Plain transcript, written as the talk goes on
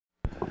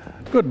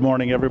Good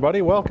morning,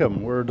 everybody.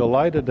 Welcome. We're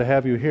delighted to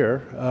have you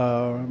here.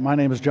 My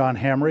name is John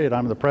Hamre, and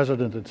I'm the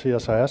president at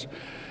CSIS.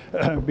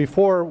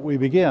 Before we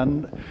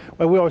begin,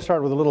 we always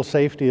start with a little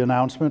safety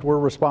announcement. We're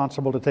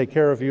responsible to take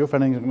care of you if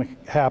anything's going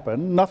to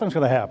happen. Nothing's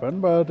going to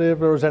happen, but if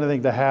there was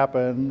anything to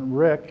happen,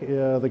 Rick,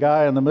 the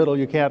guy in the middle,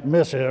 you can't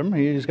miss him.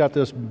 He's got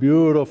this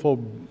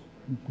beautiful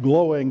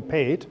glowing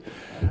pate.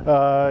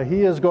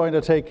 He is going to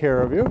take care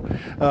of you.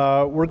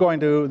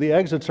 The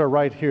exits are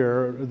right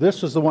here.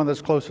 This is the one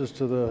that's closest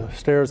to the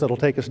stairs that'll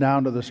take us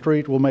down to the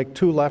street. We'll make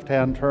two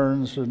left-hand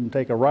turns and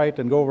take a right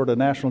and go over to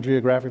National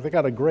Geographic. They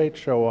got a great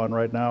show on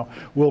right now.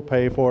 We'll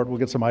pay for it. We'll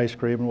get some ice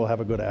cream and we'll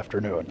have a good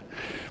afternoon.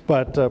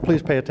 But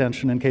please pay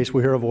attention in case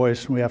we hear a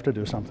voice and we have to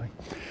do something.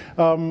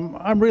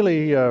 I'm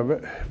really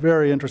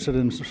very interested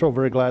and so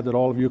very glad that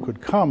all of you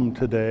could come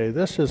today.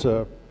 This is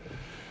a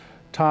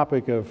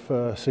topic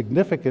of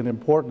significant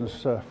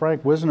importance.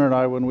 Frank Wisner and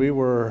I, when we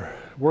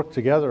worked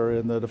together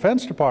in the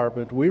Defense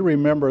Department, we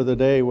remember the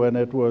day when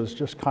it was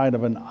just kind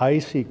of an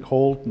icy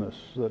coldness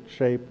that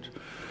shaped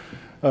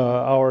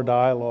our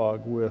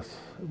dialogue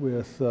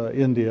with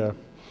India.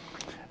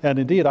 And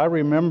indeed, I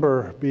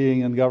remember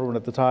being in government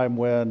at the time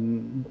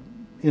when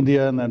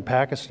India and then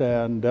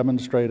Pakistan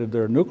demonstrated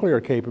their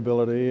nuclear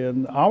capability,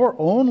 and our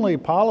only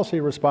policy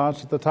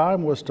response at the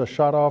time was to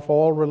shut off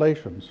all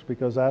relations,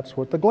 because that's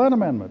what the Glenn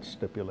Amendment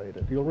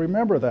stipulated. You'll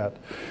remember that,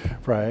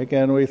 Frank.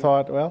 And we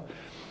thought, well,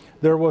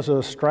 there was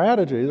a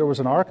strategy, there was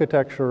an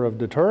architecture of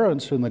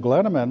deterrence in the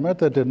Glenn Amendment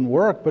that didn't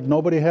work, but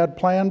nobody had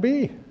Plan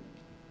B.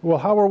 Well,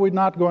 how are we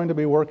not going to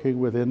be working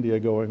with India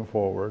going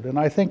forward? And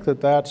I think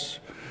that that's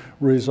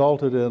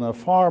resulted in a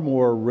far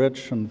more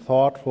rich and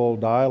thoughtful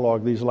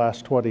dialogue these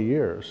last 20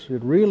 years.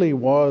 It really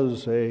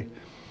was it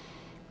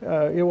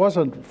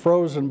wasn't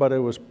frozen, but it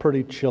was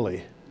pretty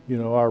chilly,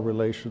 our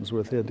relations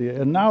with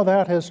India. And now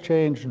that has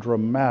changed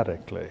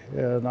dramatically.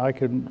 And I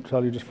can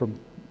tell you just from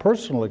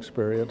personal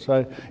experience,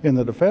 in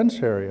the defense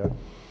area,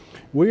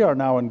 we are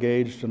now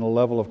engaged in a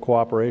level of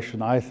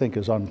cooperation I think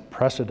is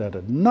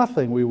unprecedented.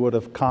 Nothing we would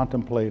have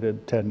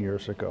contemplated 10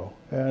 years ago.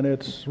 And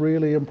it's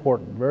really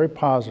important, very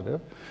positive.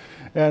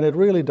 And it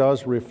really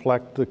does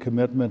reflect the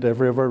commitment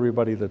of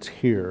everybody that's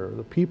here.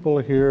 The people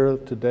here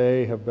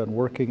today have been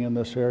working in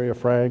this area.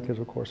 Frank has,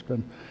 of course,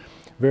 been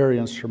very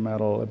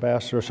instrumental.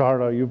 Ambassador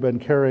Sarna, you've been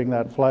carrying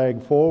that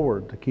flag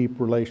forward to keep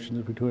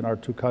relations between our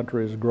two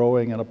countries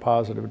growing in a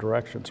positive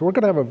direction. So we're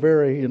going to have a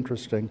very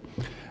interesting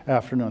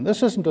afternoon.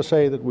 This isn't to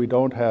say that we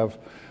don't have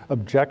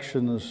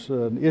objections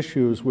and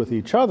issues with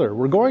each other.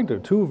 We're going to.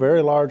 Two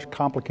very large,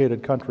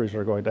 complicated countries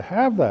are going to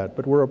have that,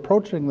 but we're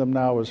approaching them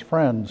now as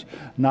friends,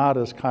 not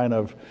as kind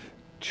of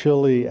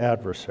chilly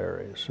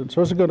adversaries. And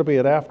so it's going to be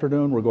an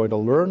afternoon. We're going to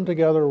learn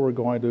together. We're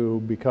going to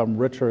become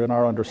richer in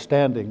our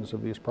understandings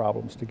of these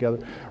problems together.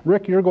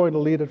 Rick, you're going to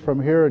lead it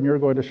from here, and you're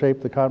going to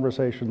shape the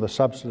conversation, the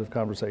substantive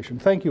conversation.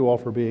 Thank you all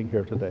for being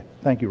here today.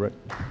 Thank you, Rick.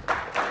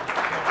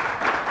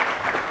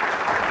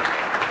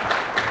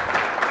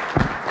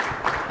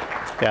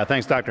 Yeah,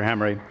 thanks, Dr.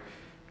 Hamre.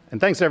 And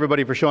thanks,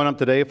 everybody, for showing up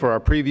today for our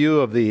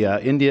preview of the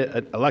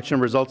India election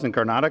results in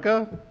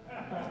Karnataka.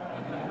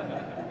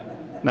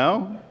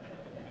 No?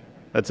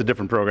 That's a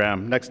different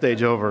program. Next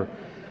stage over.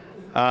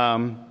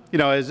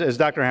 As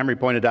Dr. Hamre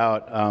pointed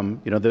out,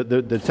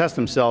 the tests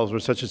themselves were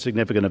such a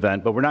significant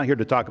event, but we're not here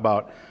to talk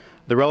about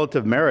the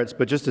relative merits,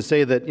 but just to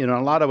say that, in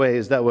a lot of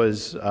ways, that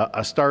was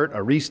a start,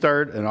 a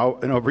restart, an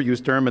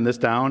overused term in this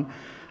town,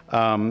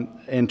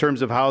 in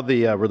terms of how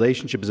the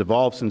relationship has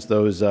evolved since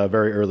those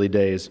very early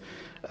days.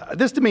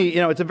 This, to me,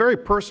 it's a very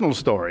personal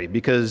story,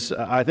 because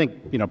I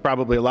think,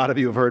 probably a lot of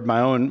you have heard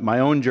my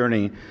own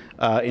journey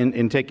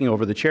in taking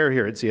over the chair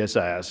here at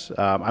CSIS.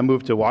 I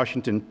moved to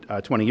Washington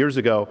 20 years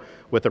ago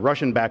with a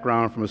Russian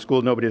background from a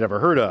school nobody had ever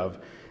heard of,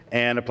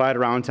 and applied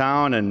around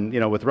town.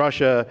 And with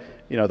Russia,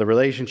 the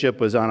relationship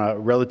was on a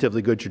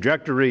relatively good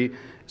trajectory.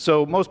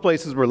 So most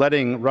places were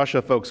letting Russia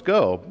folks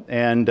go,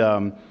 and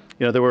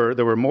there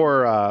were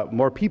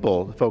more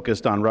people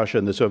focused on Russia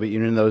and the Soviet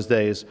Union in those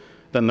days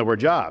than there were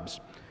jobs.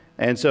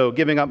 And so,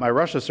 giving up my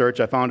Russia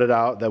search, I found it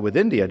out that with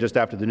India, just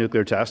after the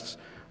nuclear tests,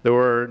 there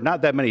were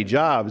not that many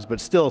jobs,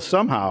 but still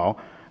somehow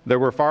there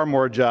were far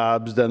more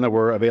jobs than there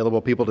were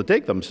available people to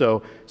take them.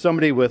 So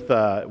somebody with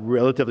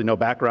relatively no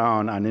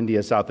background on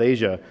India, South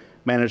Asia,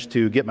 managed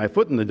to get my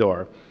foot in the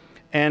door.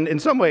 And in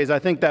some ways, I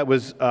think that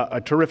was a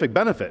terrific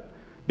benefit,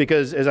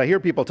 because as I hear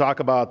people talk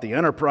about the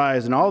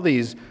enterprise and all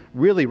these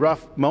really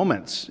rough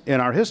moments in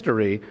our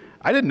history,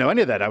 I didn't know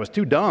any of that. I was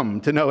too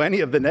dumb to know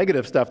any of the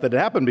negative stuff that had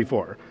happened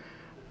before.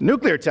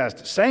 Nuclear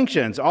tests,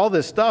 sanctions, all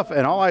this stuff,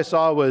 and all I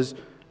saw was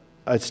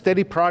a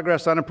steady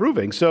progress on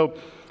improving. So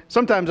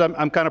sometimes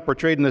I'm kind of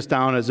portrayed in this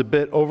town as a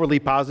bit overly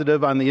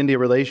positive on the India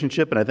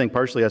relationship, and I think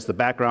partially that's the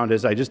background,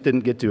 is I just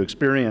didn't get to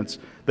experience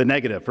the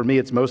negative. For me,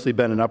 it's mostly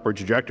been an upward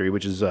trajectory,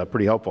 which is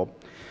pretty helpful.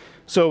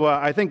 So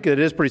I think it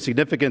is pretty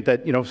significant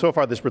that, so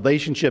far this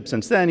relationship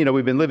since then,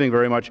 we've been living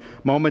very much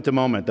moment to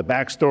moment. The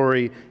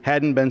backstory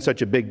hadn't been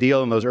such a big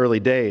deal in those early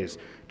days.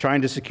 trying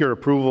to secure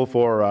approval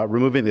for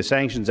removing the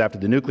sanctions after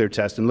the nuclear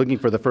test and looking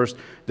for the first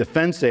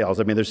defense sales.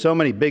 I mean, there's so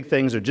many big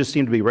things that just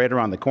seem to be right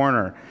around the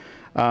corner.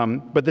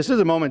 But this is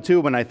a moment, too,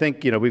 when I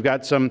think, we've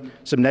got some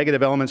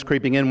negative elements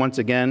creeping in once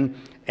again.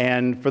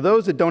 And for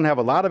those that don't have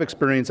a lot of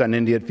experience on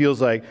India, it feels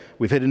like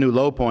we've hit a new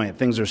low point.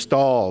 Things are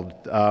stalled.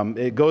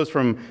 It goes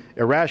from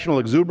irrational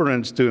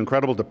exuberance to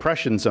incredible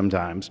depression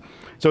sometimes.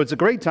 So it's a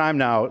great time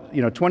now,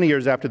 20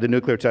 years after the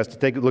nuclear test, to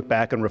take a look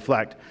back and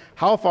reflect.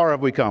 How far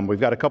have we come? We've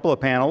got a couple of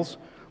panels.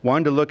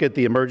 One, to look at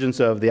the emergence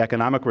of the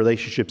economic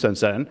relationship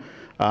since then.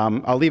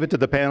 I'll leave it to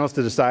the panelists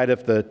to decide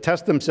if the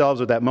test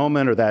themselves or that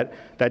moment or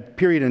that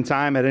period in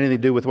time had anything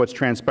to do with what's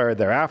transpired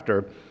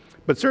thereafter.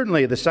 But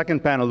certainly the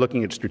second panel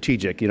looking at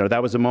strategic,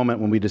 that was a moment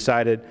when we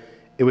decided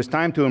it was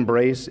time to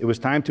embrace, it was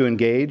time to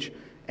engage,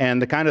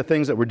 and the kind of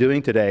things that we're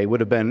doing today would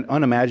have been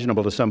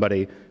unimaginable to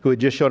somebody who had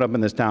just showed up in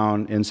this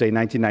town in, say,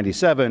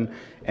 1997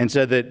 and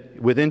said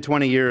that within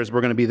 20 years we're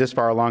going to be this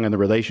far along in the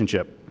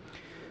relationship.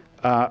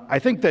 I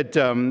think that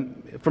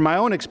from my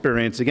own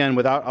experience, again,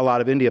 without a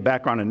lot of India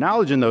background and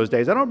knowledge in those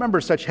days, I don't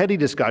remember such heady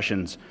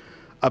discussions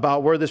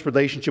about where this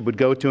relationship would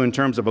go to in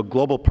terms of a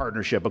global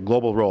partnership, a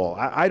global role.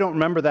 I don't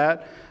remember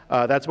that.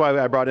 That's why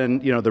I brought in,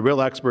 the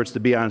real experts to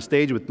be on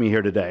stage with me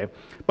here today.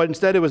 But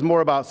instead, it was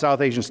more about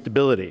South Asian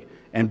stability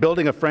and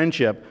building a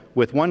friendship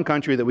with one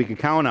country that we could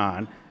count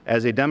on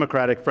as a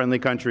democratic, friendly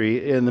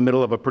country in the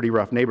middle of a pretty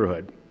rough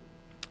neighborhood.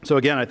 So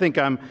again, I think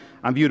I'm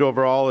viewed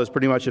overall as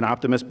pretty much an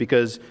optimist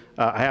because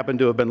I happen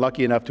to have been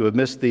lucky enough to have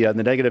missed the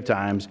negative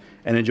times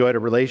and enjoyed a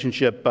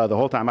relationship the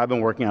whole time I've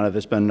been working on it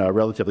that's been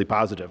relatively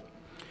positive.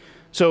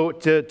 So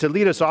to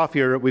lead us off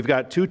here, we've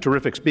got two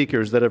terrific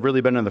speakers that have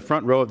really been in the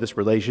front row of this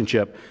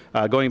relationship,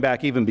 going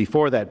back even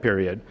before that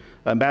period.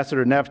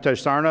 Ambassador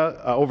Navtesh Sarna,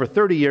 over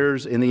 30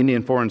 years in the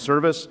Indian Foreign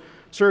Service,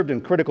 served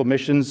in critical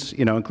missions,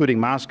 including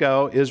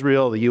Moscow,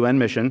 Israel, the UN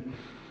mission.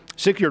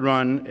 6-year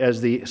run as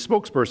the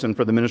spokesperson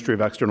for the Ministry of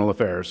External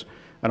Affairs,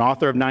 an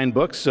author of 9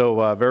 books,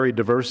 so very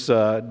diverse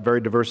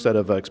set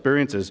of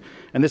experiences.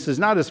 And this is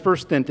not his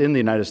first stint in the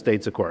United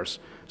States, of course.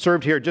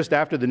 Served here just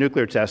after the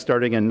nuclear test,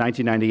 starting in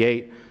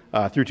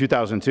 1998 through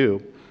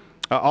 2002.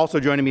 Also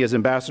joining me is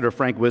Ambassador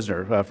Frank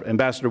Wisner.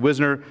 Ambassador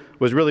Wisner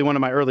was really one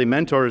of my early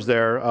mentors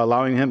there,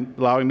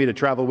 allowing me to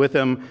travel with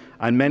him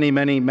on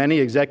many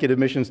executive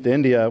missions to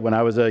India when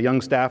I was a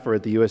young staffer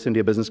at the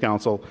U.S.-India Business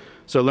Council.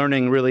 So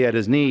learning really at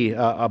his knee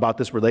about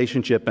this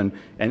relationship and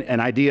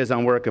ideas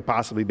on where it could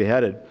possibly be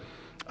headed.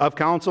 Of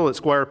counsel at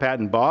Squire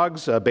Patton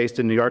Boggs, based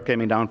in New York,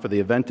 coming down for the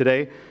event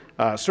today.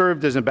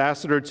 Served as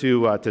ambassador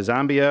to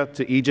Zambia,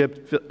 to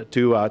Egypt,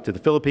 to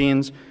the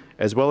Philippines,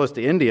 as well as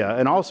to India,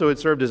 and also had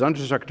served as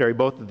undersecretary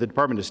both at the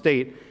Department of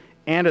State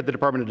and at the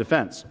Department of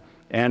Defense,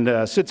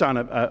 and sits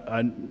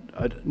on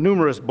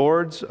numerous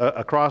boards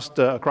across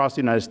the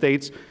United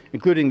States,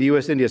 including the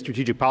U.S.-India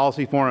Strategic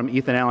Policy Forum,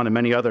 Ethan Allen, and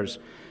many others.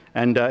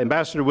 And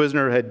Ambassador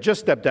Wisner had just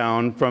stepped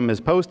down from his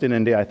post in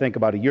India, I think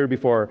about a year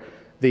before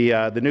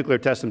the nuclear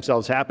tests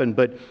themselves happened.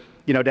 But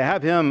to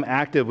have him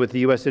active with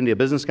the U.S.-India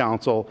Business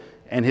Council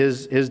and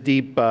his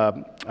deep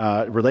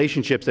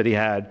relationships that he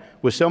had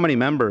with so many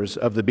members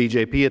of the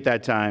BJP at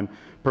that time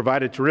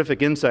provided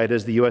terrific insight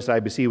as the U.S.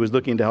 IBC was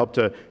looking to help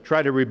to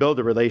try to rebuild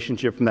a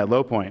relationship from that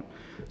low point.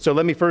 So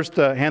let me first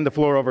hand the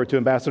floor over to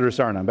Ambassador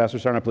Sarna. Ambassador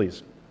Sarna,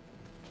 please.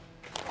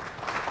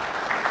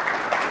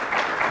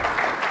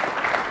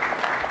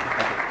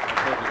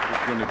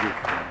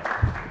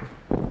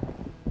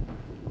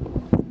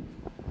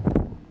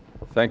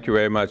 Thank you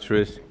very much,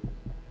 Rhys.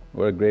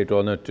 What a great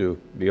honor to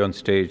be on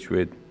stage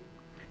with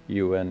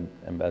you and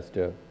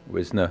Ambassador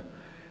Wisner.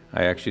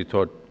 I actually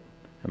thought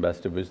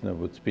Ambassador Wisner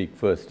would speak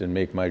first and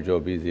make my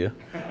job easier.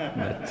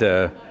 But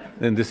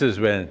then this is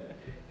when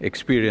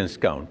experience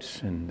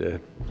counts, and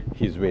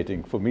he's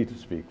waiting for me to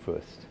speak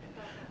first.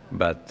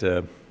 But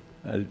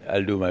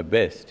I'll do my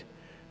best.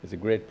 It's a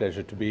great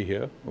pleasure to be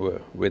here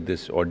with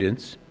this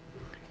audience,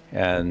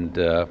 and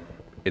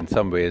in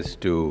some ways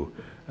to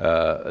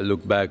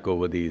look back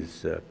over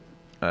these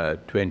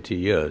 20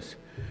 years.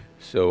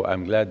 So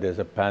I'm glad there's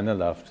a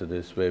panel after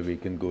this where we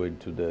can go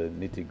into the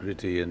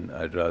nitty-gritty, and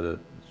I'd rather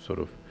sort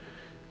of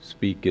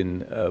speak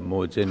in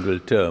more general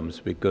terms,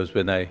 because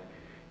when I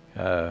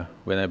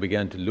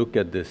began to look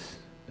at this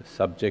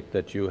subject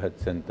that you had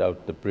sent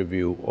out the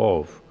preview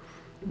of,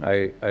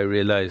 I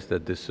realized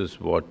that this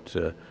is what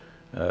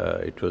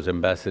it was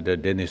Ambassador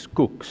Dennis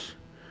Cooks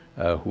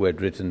who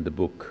had written the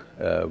book,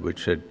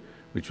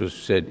 which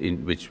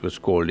was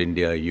called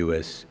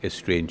India-US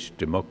Estranged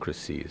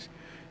Democracies.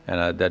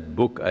 And that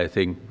book, I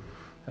think,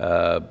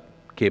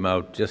 came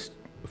out just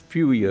a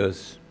few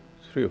years,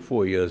 3 or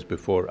 4 years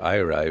before I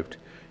arrived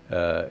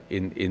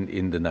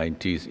in the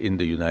 90s in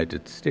the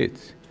United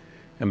States.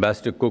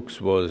 Ambassador Cooks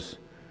was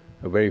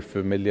a very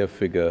familiar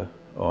figure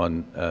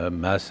on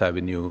Mass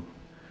Avenue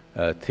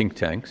think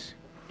tanks.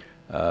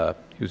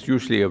 He was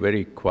usually a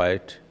very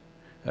quiet,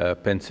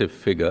 pensive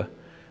figure,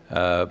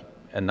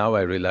 and now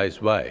I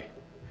realize why.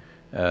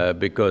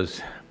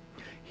 Because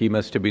he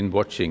must have been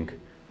watching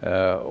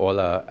all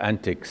our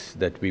antics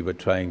that we were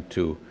trying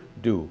to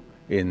do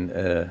in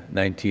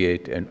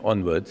 98 and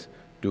onwards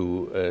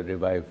to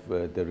revive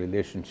the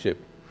relationship.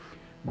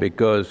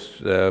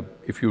 Because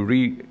if you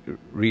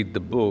read the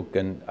book,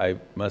 and I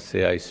must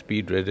say I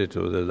speed read it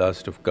over the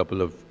last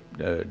couple of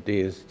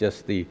days,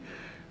 just the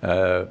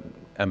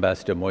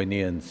Ambassador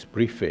Moynihan's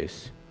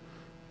preface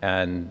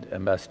and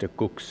Ambassador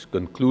Cook's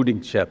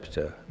concluding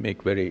chapter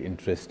make very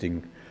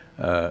interesting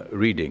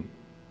reading.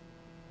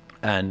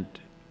 And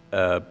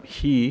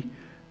he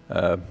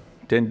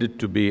tended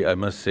to be, I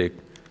must say,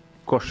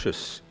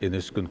 cautious in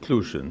his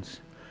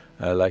conclusions,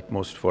 like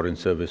most Foreign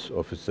Service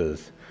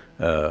officers.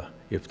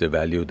 If they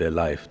value their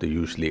life, they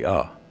usually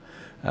are.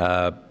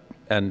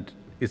 And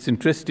it's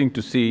interesting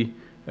to see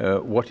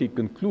what he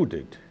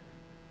concluded,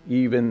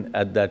 even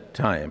at that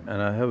time.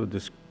 And I have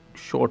this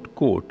short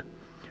quote.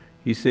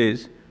 He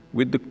says,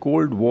 "With the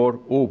Cold War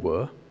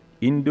over,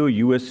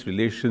 Indo-US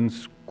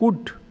relations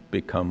could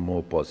become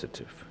more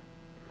positive.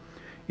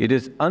 It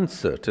is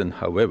uncertain,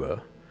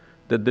 however,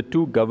 that the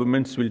two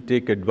governments will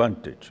take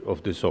advantage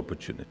of this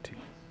opportunity.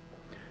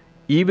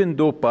 Even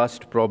though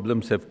past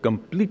problems have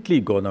completely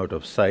gone out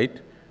of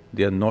sight,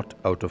 they are not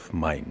out of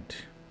mind."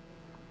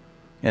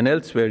 And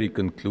elsewhere he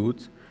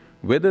concludes,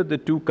 "Whether the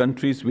two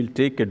countries will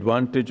take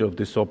advantage of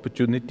this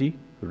opportunity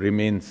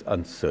remains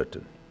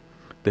uncertain.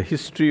 The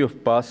history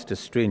of past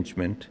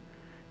estrangement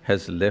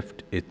has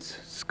left its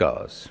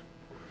scars."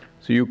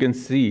 So you can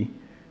see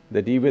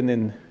that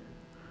even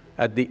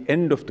at the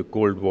end of the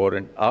Cold War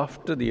and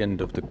after the end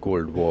of the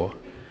Cold War,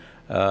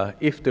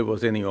 if there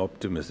was any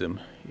optimism,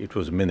 it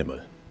was minimal.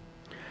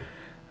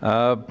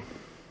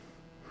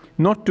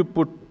 Not to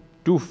put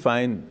too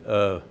fine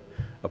a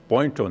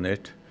point on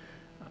it,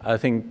 I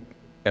think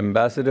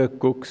Ambassador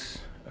Cook's,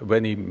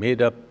 when he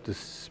made up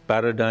this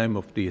paradigm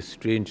of the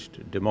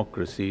estranged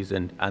democracies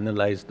and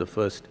analyzed the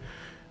first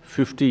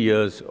 50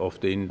 years of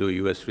the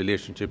Indo-US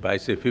relationship, I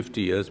say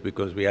 50 years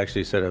because we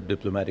actually set up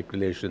diplomatic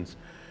relations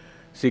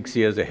 6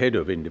 years ahead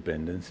of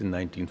independence in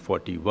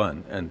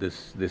 1941, and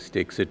this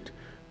takes it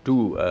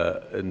to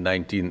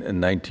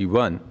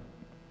 1991.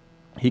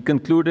 He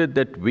concluded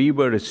that we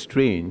were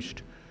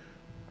estranged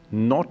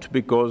not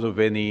because of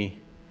any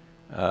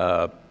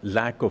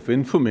lack of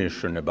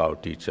information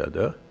about each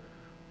other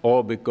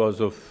or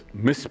because of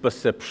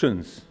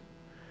misperceptions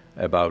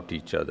about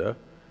each other,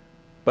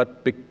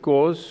 but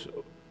because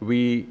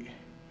we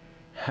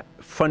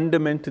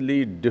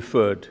fundamentally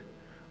differed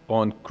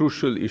on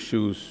crucial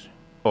issues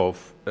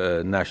of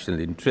national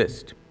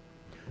interest.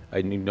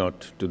 I need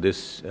not, to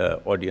this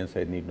audience,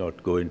 I need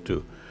not go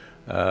into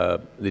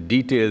the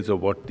details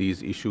of what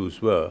these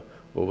issues were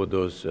over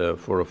those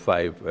 4 or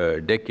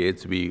 5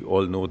 decades. We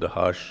all know the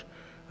harsh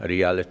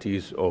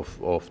realities of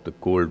the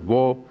Cold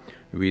War.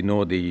 We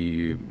know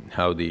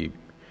how the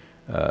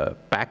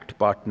pact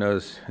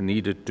partners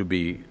needed to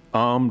be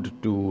armed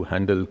to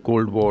handle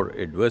Cold War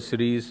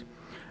adversaries.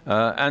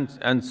 And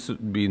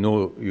we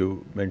know,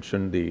 you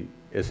mentioned the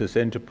SS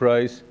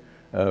Enterprise.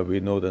 We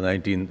know the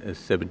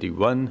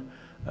 1971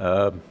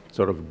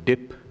 sort of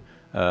dip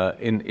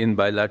in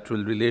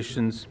bilateral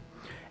relations.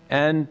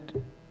 And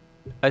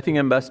I think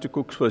Ambassador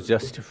Cook was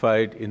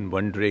justified in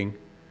wondering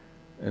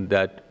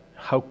that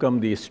how come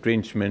the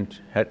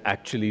estrangement had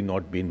actually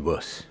not been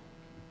worse.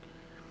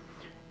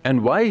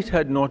 And why it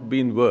had not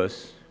been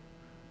worse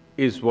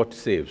is what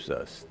saves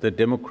us, the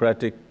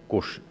democratic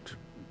quotient.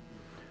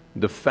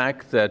 The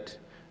fact that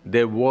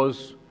there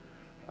was,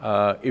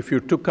 if you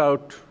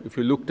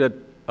looked at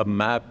a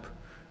map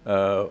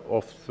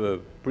of the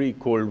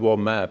pre-Cold War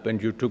map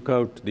and you took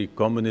out the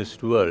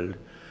communist world,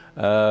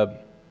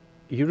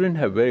 you didn't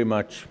have very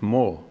much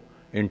more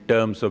in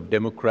terms of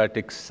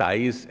democratic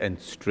size and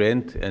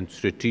strength and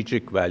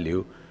strategic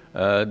value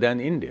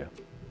than India.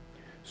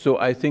 So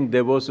I think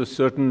there was a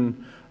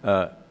certain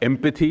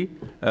empathy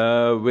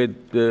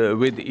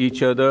with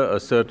each other, a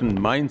certain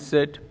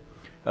mindset,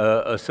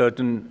 a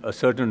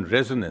certain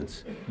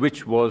resonance,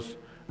 which was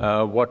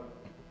what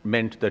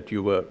meant that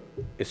you were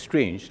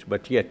estranged,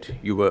 but yet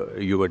you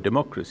were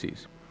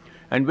democracies.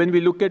 And when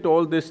we look at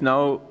all this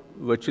now,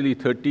 virtually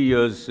 30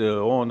 years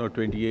on or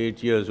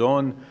 28 years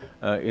on,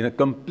 in a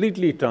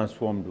completely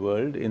transformed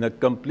world, in a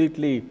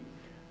completely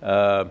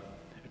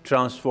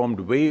transformed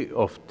way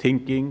of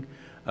thinking,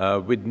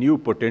 with new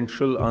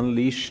potential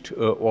unleashed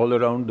all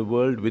around the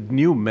world, with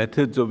new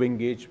methods of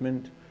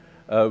engagement,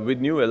 with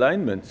new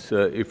alignments,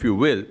 if you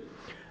will,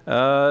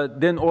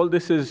 then all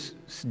this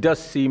does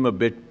seem a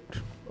bit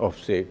of,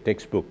 say,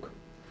 textbook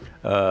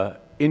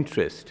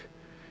interest.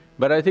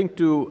 But I think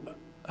to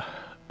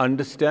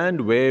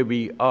understand where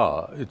we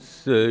are,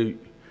 it's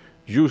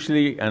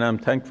usually, and I'm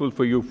thankful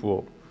for you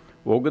for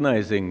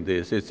organizing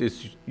this,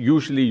 it's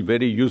usually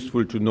very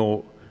useful to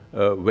know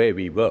where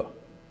we were.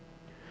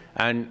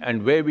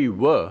 And where we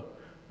were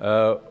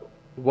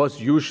was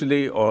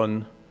usually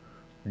on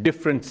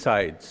different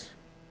sides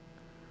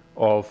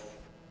of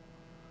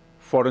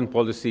foreign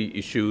policy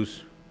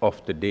issues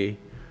of the day,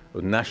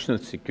 national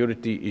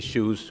security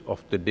issues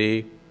of the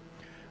day.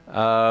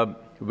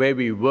 where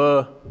we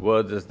were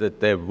was that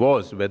there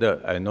was,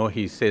 whether I know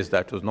he says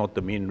that was not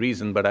the main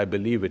reason, but I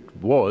believe it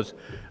was,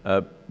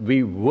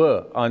 we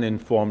were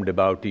uninformed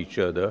about each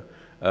other.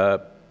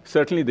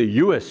 Certainly the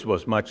US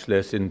was much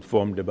less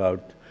informed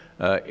about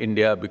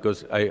India,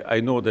 because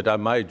I know that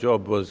my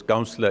job was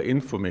consular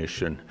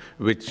information,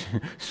 which,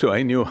 so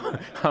I knew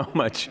how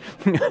much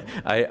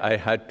I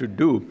had to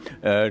do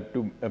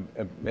to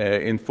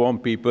inform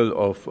people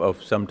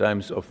of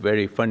sometimes of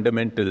very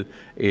fundamental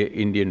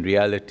Indian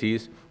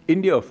realities.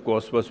 India, of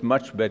course, was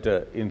much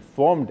better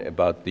informed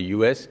about the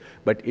US,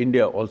 but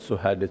India also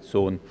had its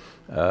own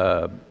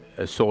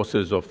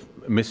sources of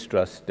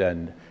mistrust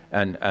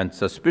and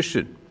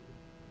suspicion.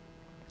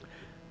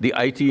 The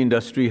IT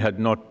industry had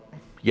not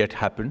yet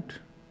happened.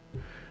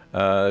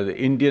 The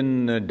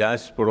Indian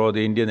diaspora,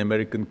 the Indian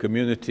American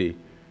community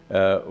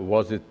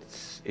was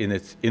in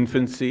its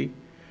infancy.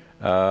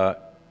 Our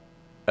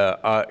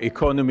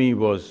economy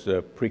was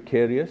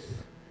precarious,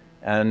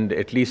 and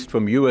at least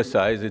from US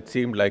eyes, it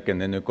seemed like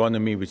an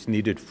economy which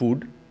needed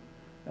food,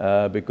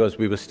 because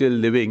we were still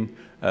living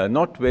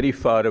not very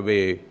far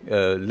away,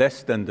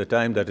 less than the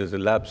time that has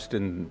elapsed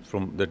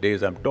from the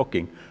days I'm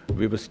talking.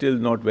 We were still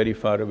not very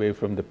far away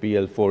from the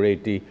PL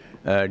 480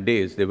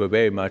 days. They were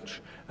very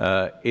much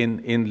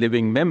in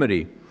living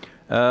memory.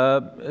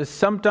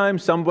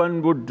 Sometimes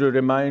someone would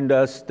remind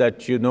us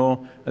that, you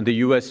know, the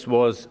US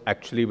was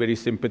actually very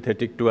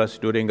sympathetic to us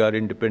during our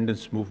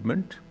independence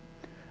movement.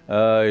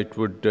 We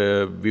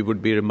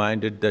would be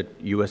reminded that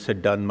US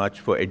had done much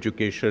for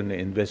education,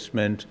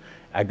 investment,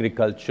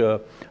 agriculture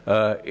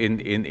in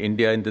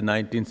India in the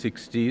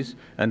 1960s,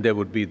 and there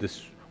would be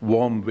this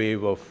warm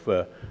wave of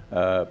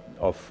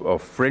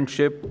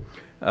friendship,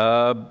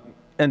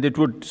 and it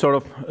would sort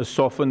of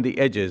soften the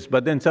edges.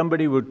 But then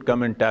somebody would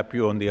come and tap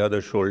you on the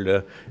other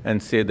shoulder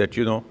and say that,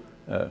 you know,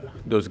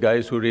 those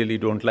guys who really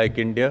don't like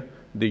India,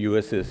 the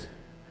US is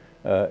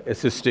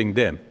assisting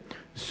them.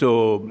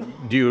 So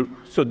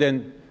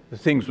then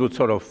things would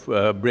sort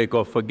of break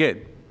off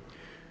again.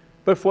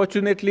 But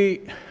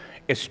fortunately,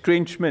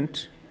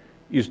 estrangement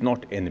is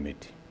not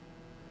enmity.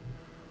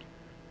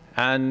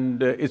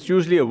 And it's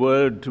usually a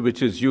word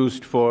which is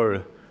used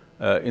for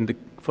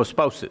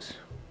spouses.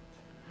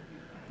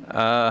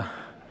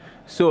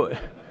 So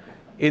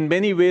in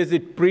many ways,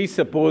 it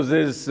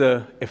presupposes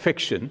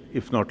affection,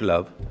 if not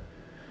love,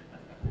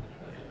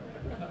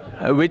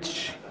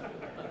 which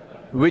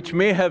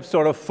may have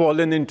sort of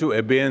fallen into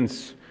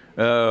abeyance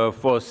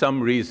for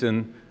some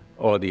reason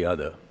or the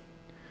other.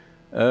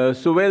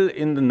 So, well,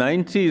 in the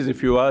 90s,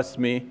 if you ask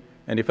me,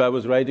 and if I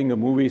was writing a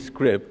movie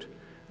script,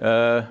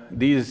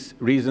 these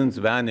reasons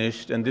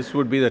vanished, and this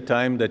would be the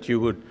time that you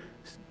would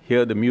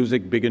hear the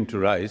music begin to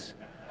rise,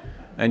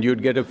 and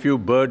you'd get a few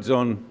birds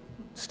on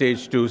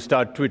stage to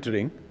start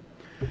twittering.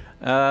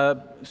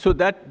 So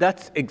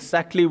that's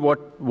exactly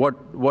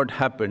what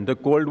happened. The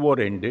Cold War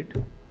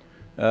ended.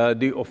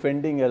 The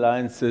offending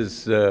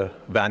alliances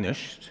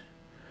vanished,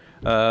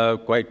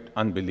 quite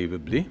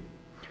unbelievably.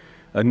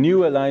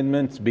 New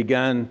alignments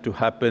began to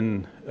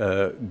happen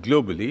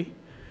globally.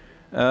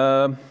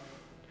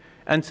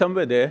 And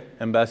somewhere there,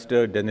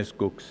 Ambassador Dennis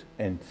Cooks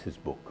ends his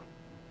book.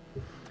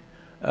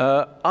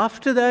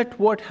 After that,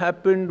 what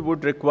happened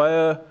would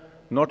require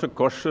not a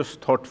cautious,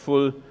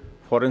 thoughtful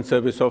Foreign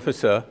Service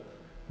officer,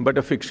 but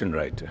a fiction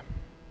writer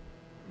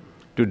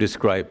to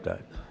describe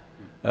that.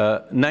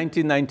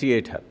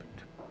 1998 happened.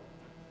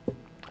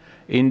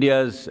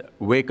 India's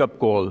wake-up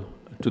call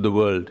to the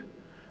world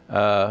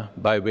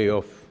by way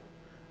of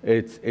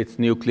its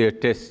nuclear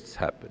tests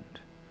happened.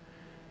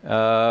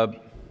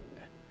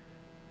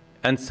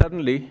 And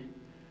suddenly,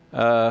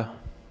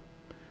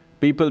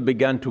 people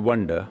began to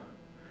wonder,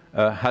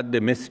 had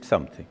they missed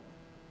something?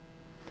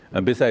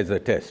 Besides the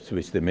tests,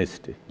 which they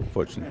missed,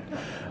 fortunately.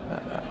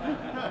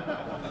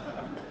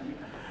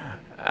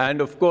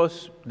 And of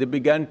course, they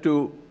began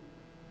to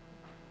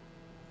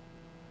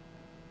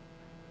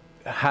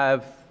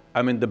have,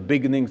 the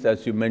beginnings,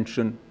 as you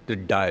mentioned, the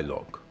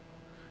dialogue.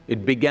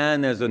 It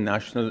began as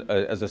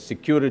a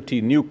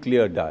security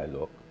nuclear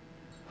dialogue,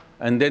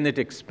 and then it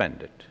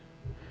expanded.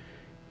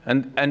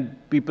 And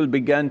people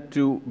began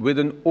to, with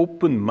an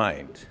open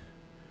mind,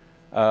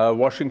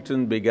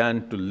 Washington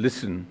began to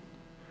listen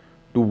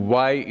to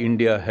why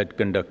India had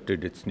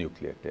conducted its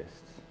nuclear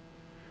tests.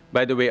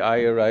 By the way,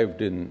 I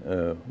arrived in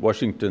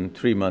Washington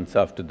 3 months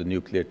after the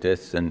nuclear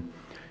tests, and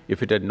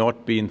if it had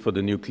not been for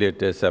the nuclear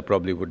tests, I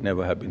probably would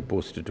never have been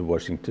posted to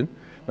Washington.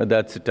 But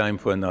that's a time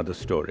for another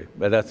story.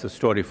 But that's a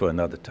story for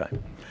another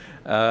time.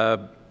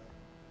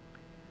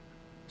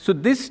 So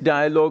this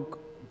dialogue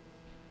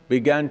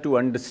began to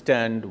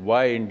understand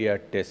why India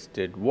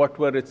tested, what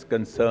were its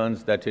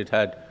concerns that it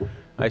had.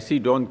 I see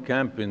Don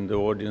Camp in the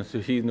audience, so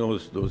he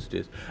knows those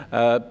days.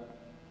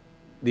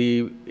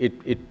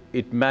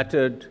 It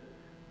mattered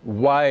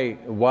why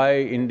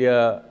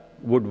India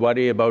would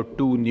worry about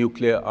two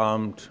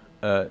nuclear-armed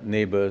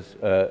neighbors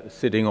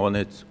sitting on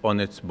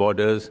its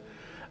borders.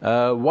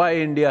 Why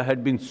India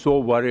had been so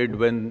worried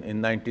when,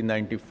 in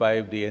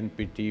 1995, the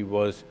NPT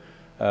was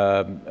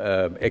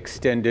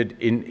extended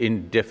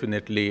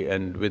indefinitely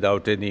and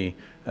without any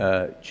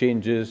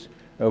changes,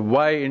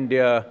 why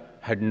India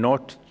had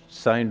not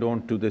signed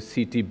on to the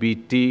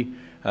CTBT,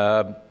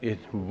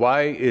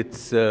 why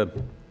its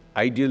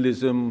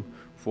idealism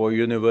for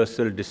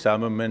universal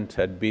disarmament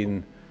had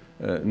been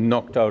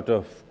knocked out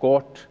of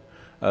court,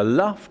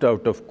 laughed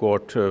out of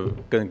court.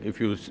 If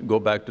you go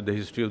back to the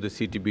history of the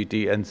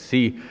CTBT and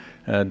see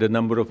the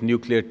number of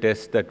nuclear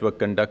tests that were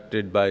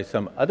conducted by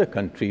some other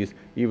countries,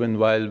 even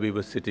while we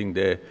were sitting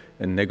there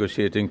and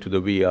negotiating to the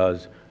wee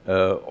hours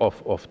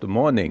of the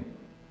morning.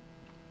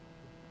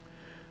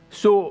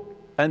 So,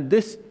 and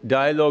this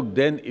dialogue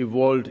then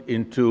evolved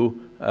into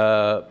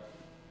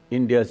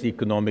India's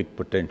economic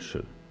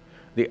potential.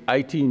 The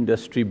IT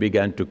industry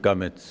began to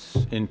come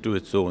into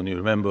its own. You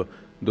remember,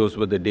 those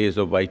were the days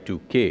of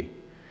Y2K.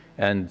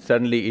 And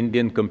suddenly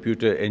Indian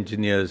computer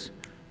engineers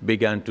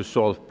began to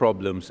solve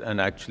problems and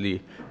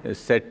actually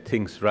set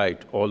things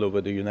right all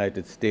over the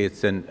United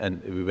States,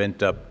 and we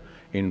went up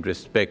in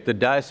respect. The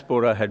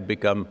diaspora had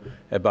become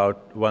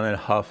about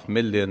 1.5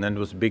 million and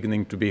was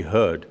beginning to be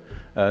heard,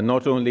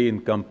 not only in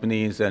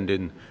companies and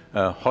in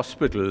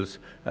hospitals,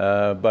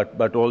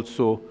 but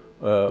also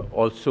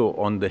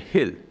on the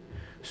Hill.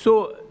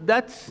 So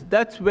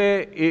that's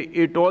where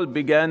it all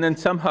began, and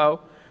somehow,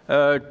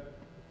 and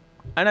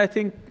I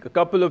think a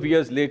couple of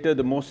years later,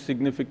 the most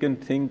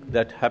significant thing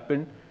that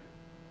happened,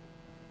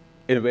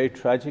 in a very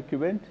tragic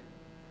event,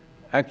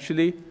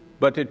 actually,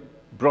 but it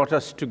brought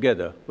us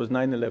together, was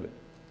 9/11.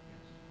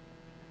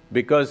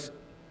 Because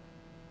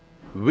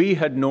we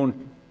had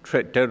known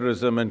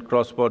terrorism and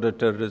cross-border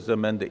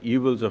terrorism and the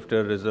evils of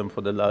terrorism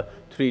for the last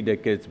 3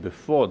 decades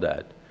before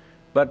that.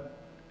 But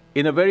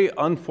in a very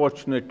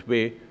unfortunate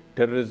way,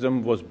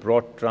 terrorism was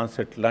brought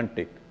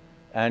transatlantic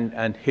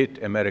and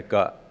hit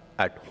America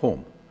at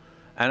home.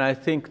 And I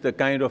think the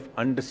kind of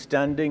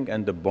understanding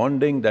and the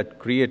bonding that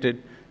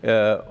created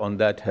on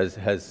that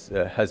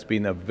has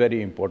been a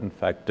very important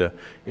factor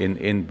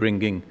in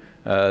bringing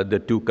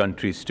the two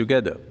countries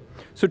together.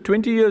 So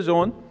 20 years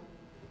on,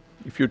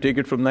 if you take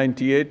it from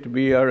 98,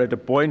 we are at a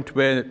point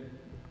where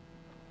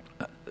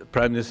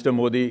Prime Minister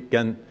Modi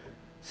can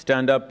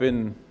stand up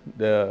in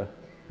the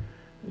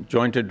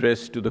joint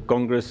address to the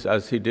Congress,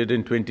 as he did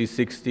in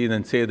 2016,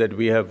 and say that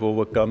we have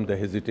overcome the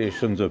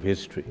hesitations of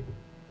history.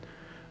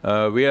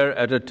 We are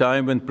at a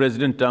time when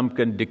President Trump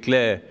can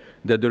declare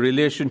that the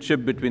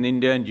relationship between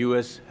India and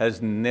US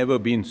has never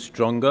been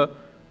stronger,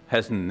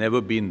 has never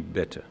been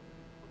better.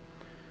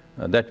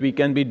 That we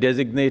can be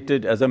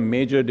designated as a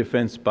major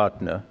defense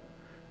partner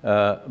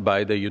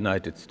by the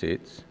United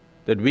States,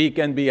 that we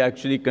can be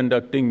actually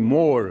conducting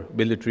more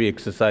military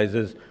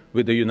exercises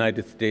with the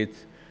United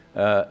States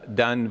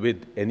than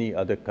with any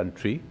other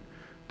country,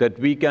 that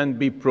we can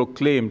be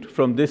proclaimed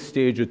from this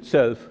stage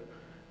itself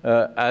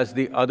as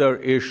the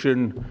other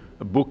Asian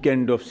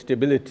bookend of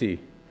stability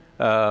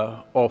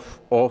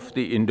of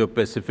the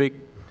Indo-Pacific,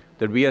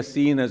 that we are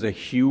seen as a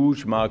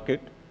huge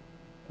market.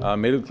 Our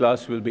middle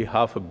class will be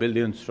 500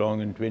 million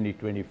strong in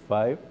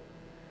 2025,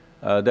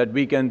 that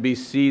we can be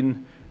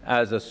seen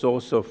as a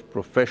source of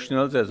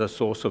professionals, as a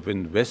source of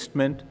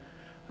investment,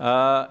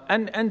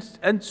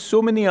 and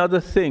so many other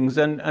things,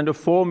 and a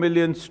 4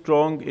 million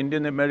strong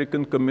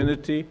Indian-American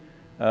community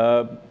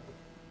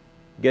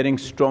getting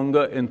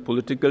stronger in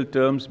political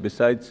terms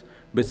besides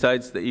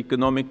the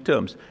economic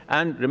terms.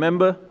 And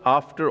remember,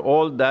 after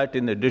all that,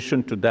 in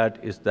addition to that,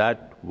 is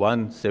that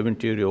one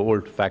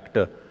 70-year-old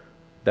factor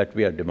that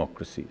we are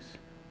democracies,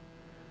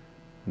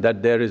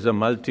 that there is a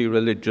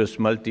multi-religious,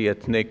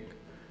 multi-ethnic,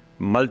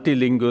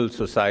 multilingual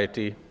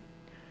society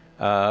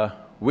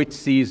which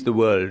sees the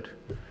world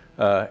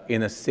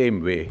in the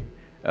same way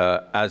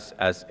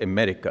as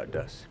America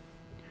does.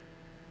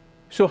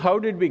 So how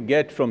did we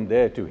get from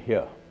there to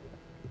here?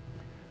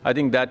 I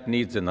think that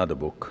needs another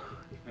book.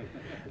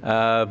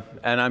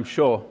 And I'm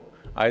sure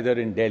either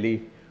in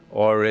Delhi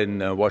or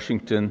in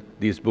Washington,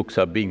 these books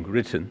are being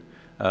written.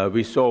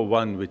 We saw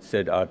one which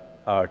said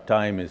our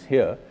time is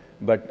here,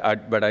 but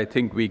I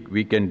think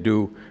we can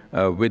do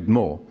with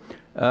more.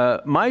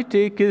 My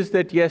take is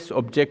that, yes,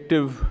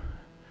 objective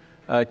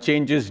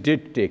changes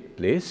did take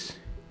place.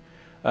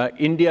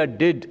 India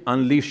did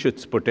unleash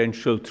its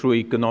potential through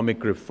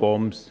economic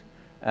reforms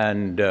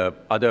and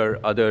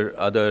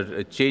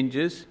other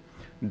changes.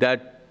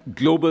 That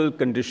global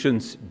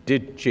conditions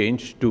did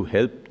change to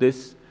help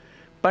this.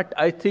 But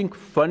I think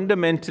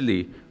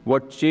fundamentally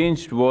what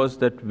changed was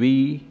that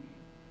we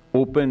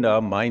opened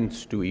our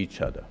minds to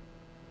each other,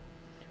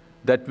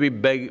 that we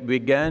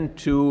began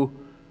to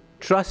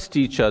trust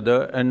each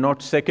other and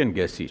not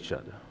second-guess each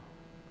other,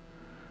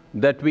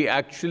 that we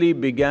actually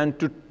began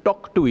to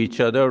talk to each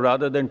other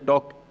rather than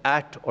talk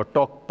at or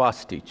talk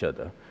past each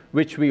other,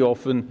 which we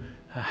often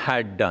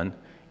had done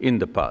in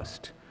the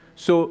past.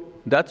 So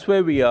that's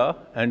where we are,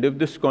 and if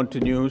this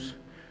continues,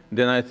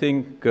 then I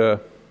think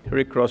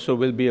Rick Rosso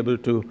will be able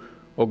to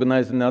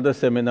organize another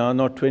seminar,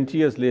 not 20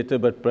 years later,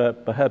 but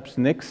perhaps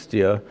next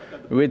year,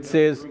 which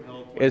says,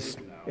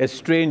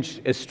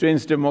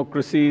 estranged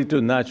democracy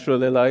to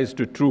natural allies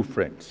to true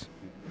friends.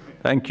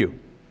 Thank you.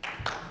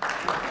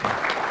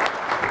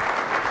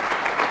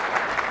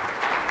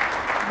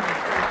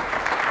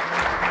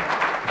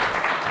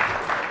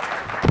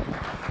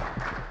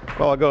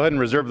 Well, I'll go ahead and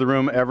reserve the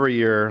room every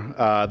year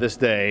this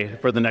day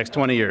for the next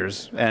 20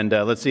 years, and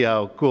let's see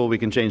how cool we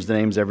can change the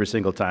names every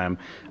single time.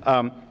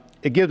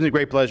 It gives me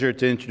great pleasure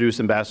to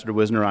introduce Ambassador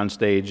Wisner on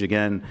stage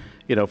again.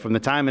 You know, from the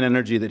time and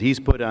energy that he's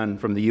put on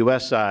from the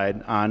U.S.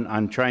 side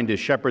on trying to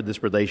shepherd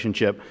this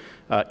relationship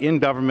in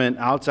government,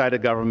 outside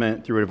of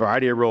government, through a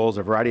variety of roles,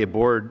 a variety of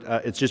board,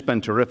 it's just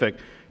been terrific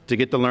to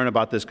get to learn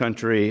about this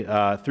country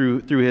through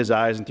his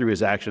eyes and through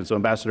his actions. So,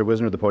 Ambassador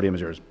Wisner, the podium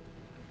is yours.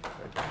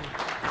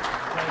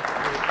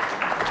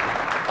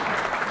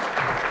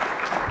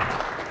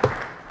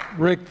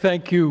 Rick,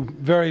 thank you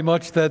very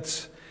much.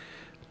 That's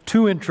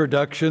two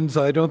introductions.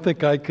 I don't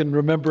think I can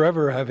remember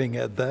ever having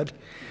had that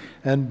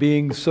and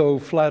being so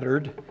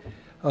flattered.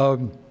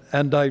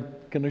 And I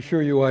can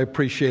assure you I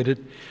appreciate it.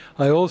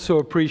 I also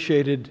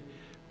appreciated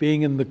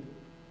being in the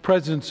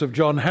presence of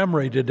John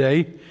Hamre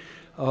today.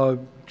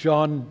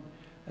 John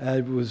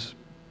was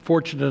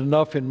fortunate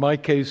enough in my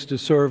case to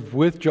serve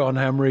with John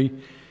Hamre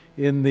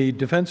in the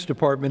Defense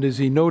Department, as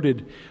he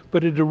noted,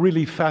 but at a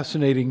really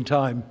fascinating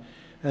time.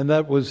 And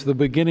that was the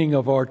beginning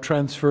of our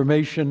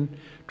transformation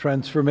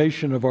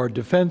of our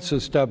defense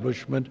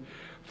establishment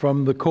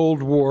from the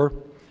Cold War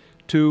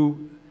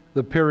to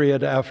the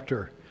period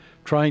after,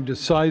 trying to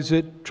size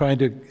it, trying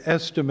to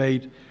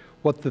estimate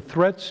what the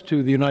threats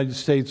to the United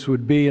States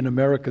would be in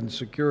American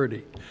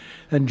security.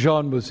 And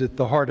John was at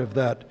the heart of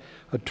that,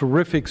 a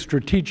terrific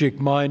strategic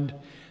mind,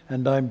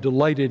 and I'm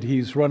delighted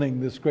he's running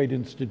this great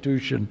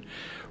institution.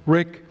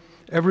 Rick,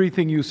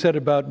 everything you said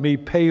about me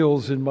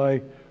pales in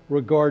my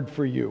regard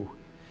for you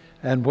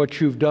and what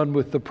you've done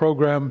with the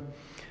program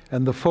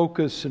and the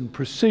focus and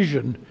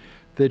precision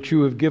that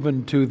you have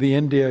given to the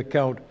India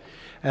account,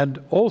 and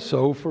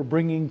also for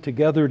bringing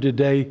together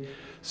today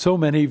so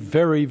many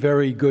very,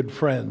 very good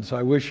friends.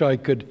 I wish I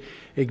could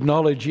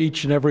acknowledge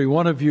each and every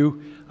one of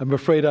you. I'm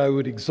afraid I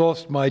would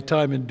exhaust my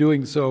time in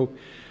doing so,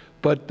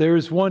 but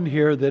there's one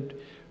here that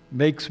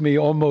makes me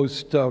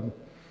almost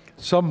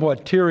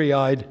somewhat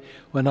teary-eyed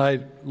when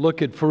I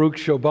look at Farooq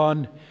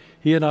Shoban.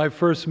 He and I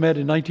first met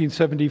in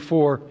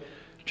 1974,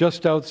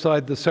 just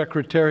outside the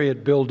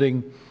Secretariat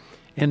building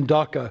in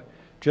Dhaka,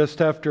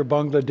 just after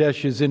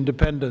Bangladesh's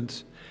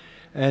independence.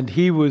 And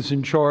he was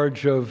in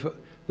charge of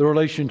the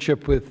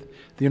relationship with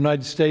the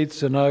United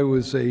States, and I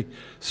was a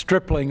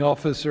stripling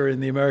officer in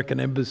the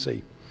American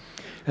Embassy.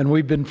 And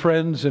we've been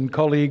friends and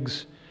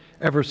colleagues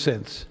ever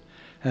since.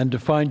 And to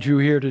find you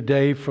here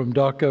today from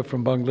Dhaka,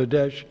 from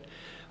Bangladesh,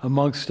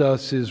 amongst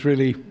us is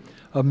really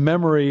a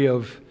memory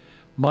of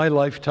my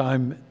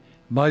lifetime,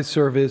 my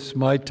service,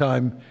 my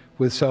time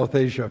with South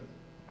Asia.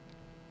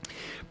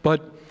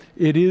 But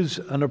it is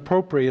an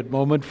appropriate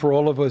moment for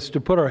all of us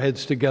to put our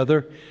heads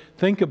together,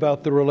 think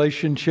about the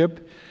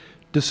relationship,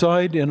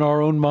 decide in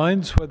our own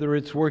minds whether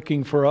it's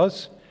working for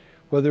us,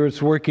 whether it's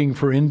working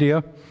for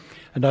India.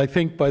 And I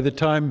think by the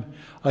time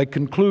I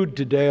conclude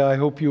today, I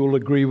hope you will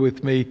agree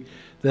with me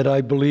that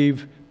I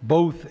believe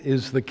both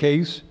is the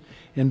case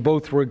in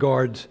both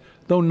regards,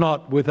 though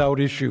not without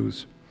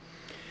issues.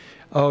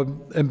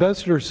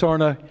 Ambassador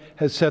Sarna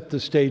has set the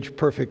stage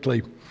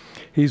perfectly.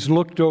 He's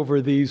looked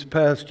over these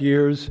past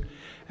years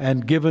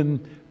and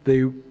given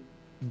the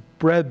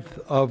breadth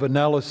of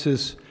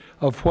analysis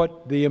of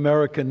what the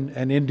American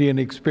and Indian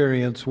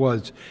experience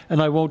was,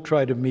 and I won't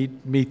try to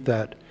meet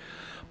that.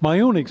 My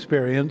own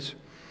experience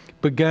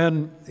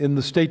began in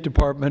the State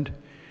Department,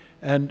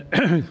 and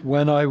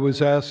when I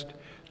was asked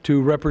to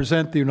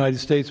represent the United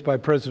States by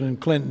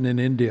President Clinton in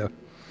India.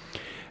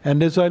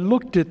 And as I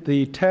looked at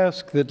the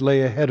task that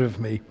lay ahead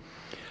of me,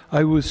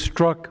 I was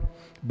struck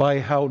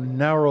by how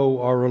narrow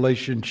our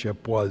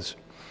relationship was.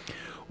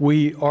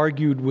 We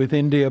argued with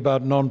India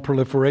about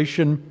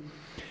non-proliferation.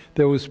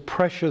 There was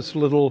precious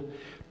little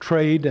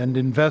trade and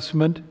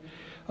investment.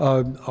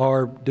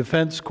 Our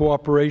defense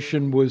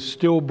cooperation was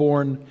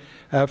stillborn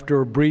after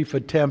a brief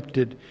attempt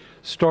at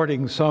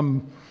starting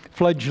some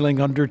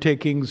fledgling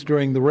undertakings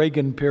during the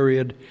Reagan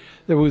period.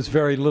 There was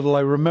very little.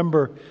 I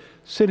remember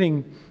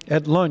sitting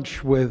at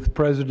lunch with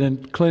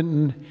President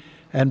Clinton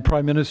and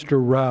Prime Minister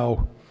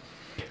Rao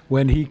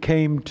when he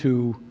came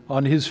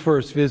on his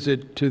first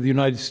visit to the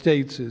United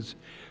States as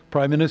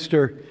Prime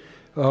Minister.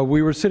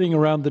 We were sitting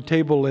around the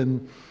table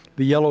in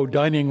the yellow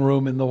dining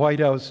room in the White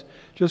House,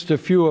 just a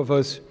few of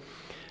us,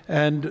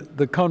 and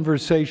the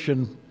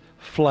conversation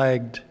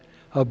flagged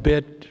a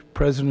bit.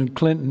 President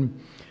Clinton,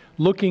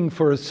 looking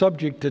for a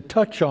subject to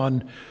touch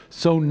on,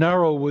 so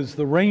narrow was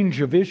the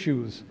range of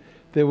issues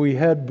that we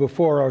had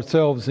before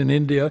ourselves in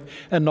India,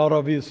 and not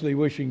obviously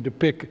wishing to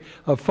pick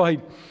a fight,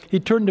 he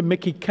turned to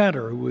Mickey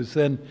Cantor, who was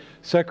then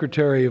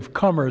Secretary of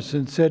Commerce,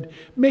 and said,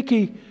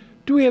 "Mickey,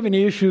 do we have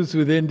any issues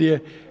with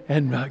India?"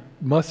 And I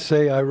must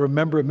say, I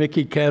remember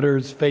Mickey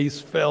Cantor's face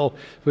fell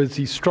as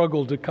he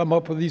struggled to come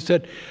up with it. He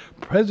said,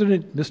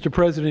 Mr.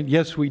 President,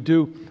 yes, we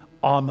do.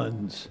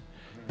 Almonds.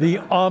 The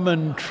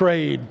almond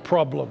trade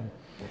problem.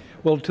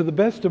 Well, to the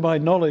best of my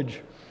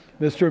knowledge,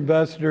 Mr.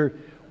 Ambassador,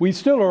 we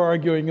still are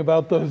arguing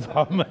about those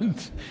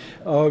almonds,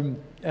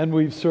 and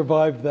we've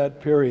survived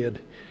that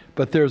period.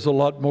 But there's a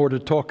lot more to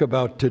talk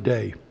about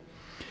today.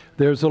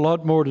 There's a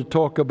lot more to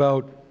talk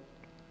about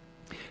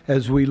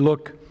as we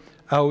look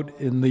out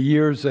in the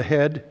years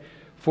ahead,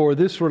 for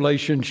this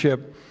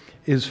relationship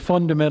is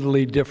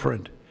fundamentally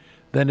different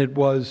than it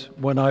was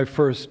when I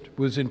first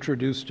was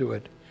introduced to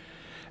it.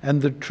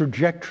 And the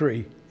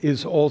trajectory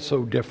is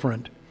also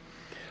different.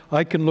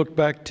 I can look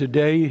back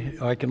today,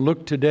 I can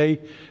look today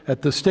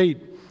at the state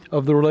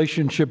of the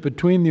relationship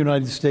between the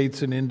United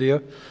States and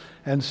India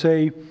and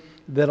say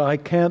that I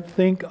can't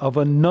think of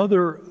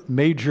another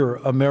major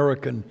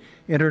American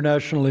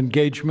international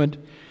engagement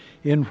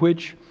in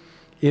which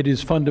it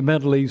is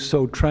fundamentally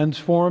so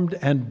transformed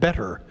and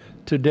better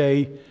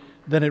today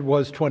than it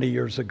was 20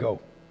 years ago.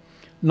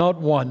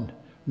 Not one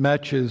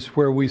matches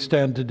where we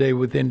stand today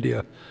with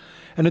India.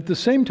 And at the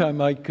same time,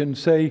 I can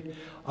say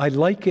I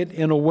like it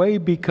in a way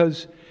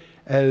because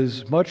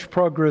as much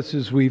progress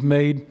as we've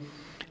made,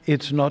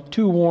 it's not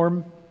too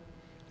warm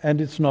and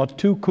it's not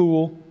too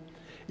cool.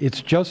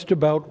 It's just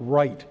about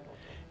right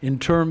in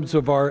terms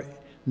of our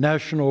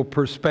national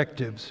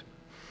perspectives.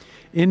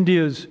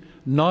 India's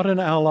not an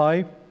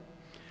ally.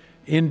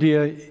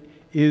 India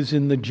is,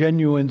 in the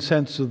genuine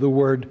sense of the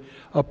word,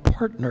 a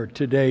partner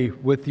today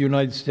with the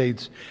United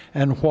States.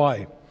 And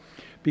why?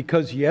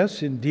 Because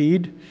yes,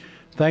 indeed,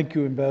 thank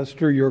you,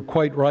 Ambassador, you're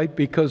quite right,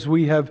 because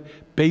we have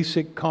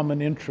basic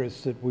common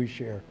interests that we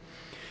share.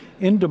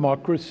 In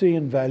democracy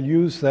and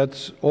values,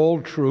 that's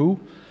all true,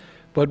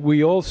 but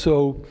we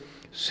also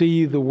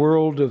see the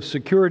world of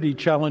security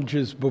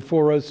challenges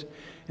before us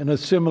in a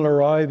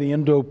similar eye. The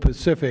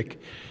Indo-Pacific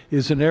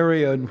is an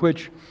area in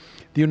which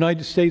the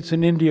United States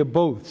and India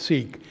both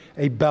seek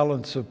a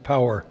balance of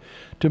power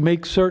to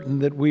make certain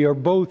that we are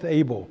both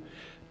able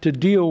to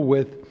deal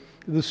with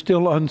the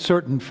still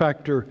uncertain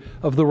factor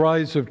of the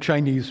rise of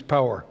Chinese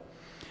power.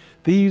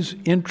 These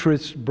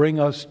interests bring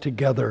us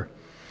together.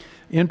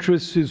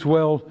 Interests as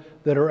well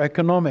that are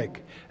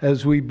economic,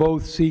 as we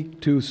both seek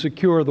to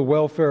secure the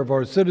welfare of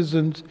our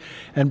citizens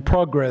and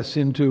progress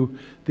into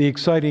the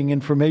exciting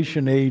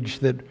information age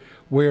that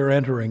we're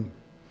entering.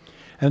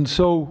 And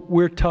so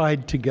we're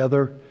tied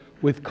together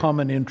with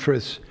common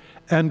interests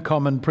and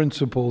common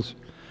principles.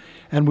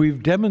 And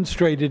we've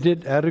demonstrated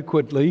it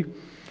adequately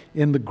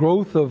in the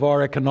growth of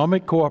our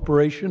economic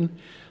cooperation.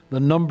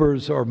 The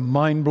numbers are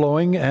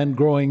mind-blowing and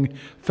growing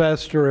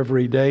faster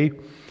every day.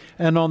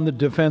 And on the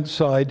defense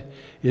side,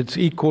 it's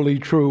equally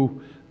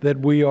true that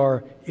we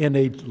are in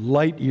a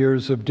light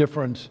years of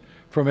difference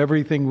from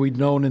everything we'd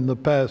known in the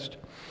past.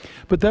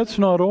 But that's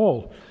not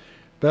all.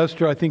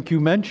 Ambassador, I think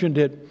you mentioned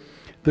it,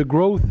 the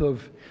growth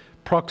of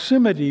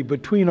proximity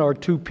between our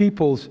two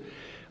peoples.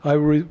 I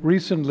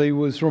recently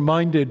was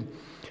reminded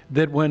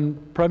that when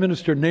Prime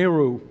Minister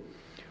Nehru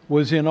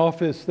was in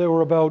office, there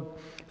were about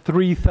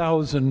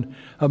 3,000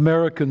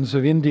 Americans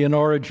of Indian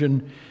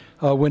origin.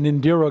 When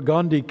Indira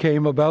Gandhi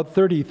came, about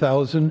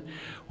 30,000.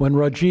 When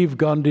Rajiv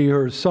Gandhi,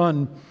 her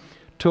son,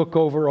 took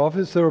over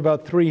office, there were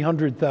about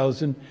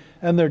 300,000,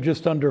 and they're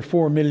just under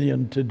 4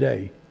 million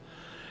today.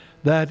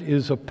 That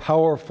is a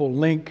powerful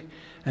link.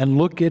 And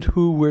look at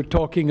who we're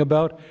talking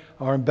about.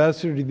 Our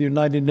ambassador to the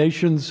United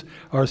Nations,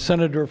 our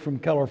senator from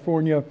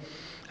California.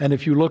 And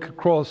if you look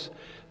across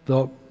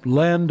the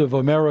land of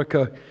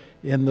America,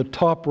 in the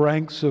top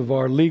ranks of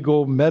our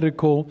legal,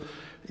 medical,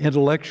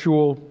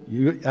 intellectual,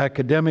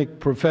 academic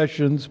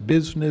professions,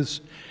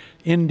 business,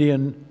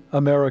 Indian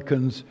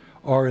Americans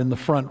are in the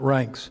front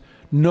ranks.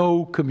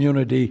 No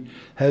community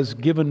has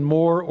given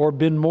more or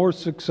been more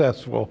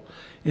successful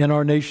in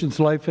our nation's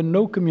life, and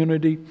no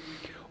community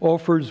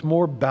offers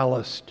more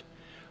ballast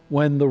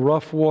when the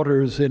rough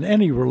waters in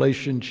any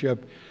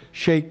relationship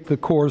shake the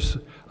course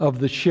of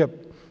the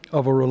ship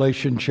of a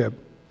relationship.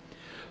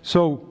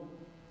 So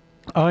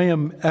I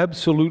am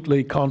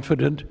absolutely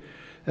confident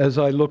as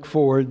I look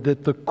forward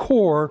that the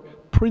core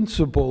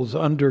principles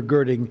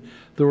undergirding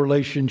the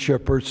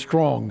relationship are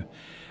strong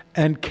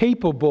and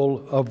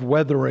capable of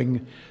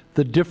weathering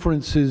the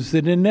differences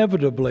that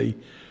inevitably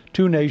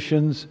two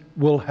nations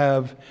will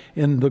have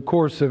in the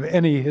course of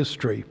any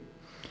history.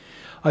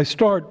 I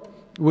start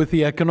with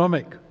the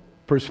economic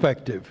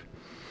perspective.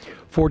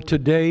 For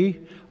today,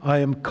 I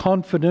am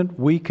confident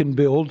we can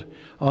build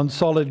on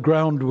solid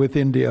ground with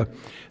India.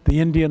 The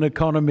Indian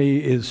economy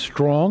is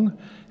strong.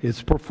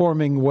 It's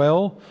performing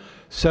well.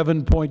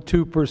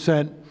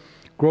 7.2%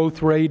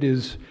 growth rate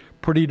is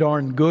pretty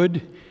darn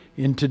good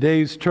in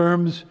today's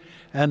terms.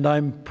 And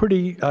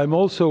I'm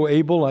also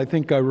able, I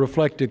think I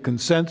reflect a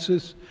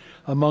consensus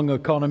among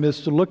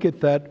economists, to look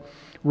at that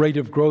rate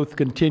of growth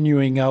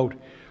continuing out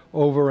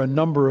over a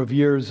number of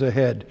years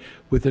ahead.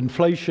 With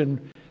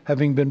inflation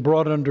having been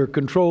brought under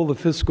control, the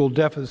fiscal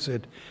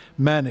deficit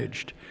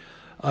managed.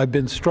 I've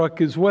been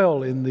struck as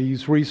well in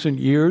these recent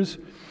years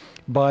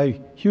by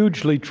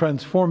hugely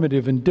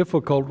transformative and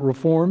difficult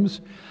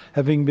reforms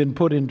having been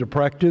put into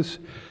practice,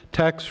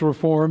 tax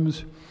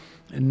reforms,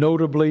 and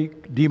notably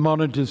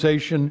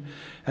demonetization,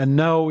 and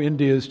now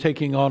India is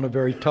taking on a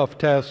very tough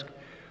task,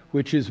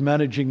 which is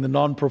managing the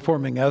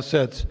non-performing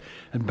assets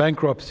and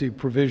bankruptcy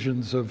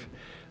provisions of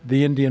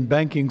the Indian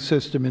banking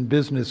system and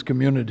business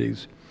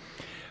communities.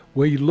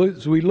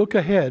 As we look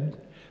ahead,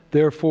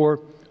 Therefore,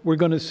 we're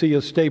going to see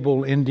a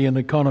stable Indian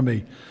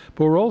economy,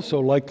 but we're also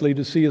likely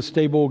to see a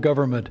stable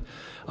government.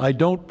 I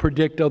don't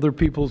predict other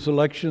people's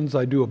elections.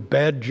 I do a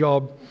bad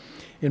job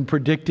in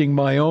predicting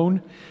my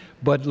own,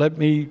 but let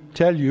me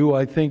tell you,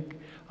 I think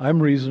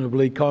I'm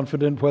reasonably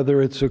confident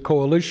whether it's a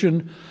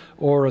coalition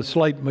or a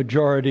slight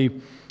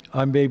majority.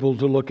 I'm able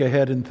to look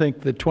ahead and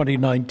think that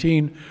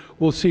 2019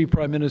 will see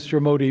Prime Minister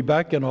Modi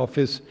back in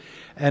office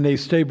and a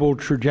stable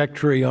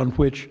trajectory on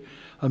which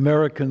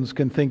Americans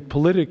can think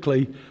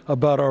politically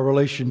about our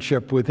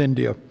relationship with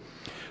India.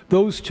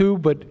 Those two,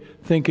 but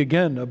think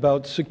again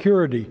about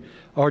security,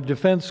 our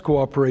defense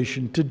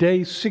cooperation.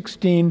 Today,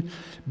 $16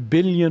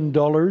 billion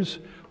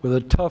with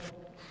a tough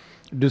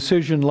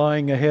decision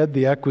lying ahead,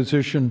 the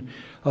acquisition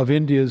of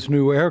India's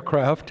new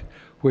aircraft,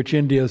 which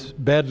India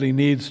badly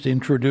needs to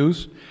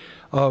introduce,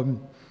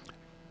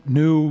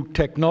 new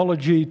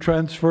technology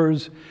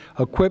transfers,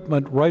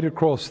 equipment right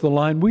across the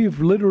line. We've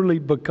literally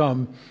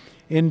become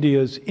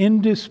India's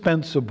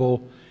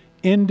indispensable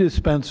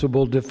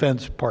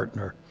defense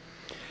partner.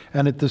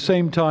 And at the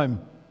same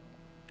time,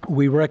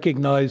 we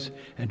recognize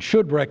and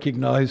should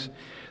recognize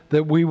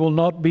that we will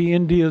not be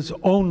India's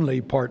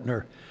only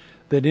partner,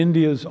 that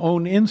India's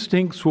own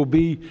instincts will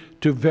be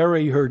to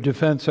vary her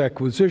defense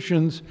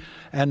acquisitions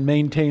and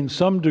maintain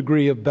some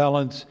degree of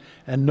balance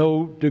and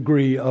no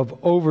degree of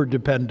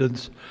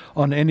overdependence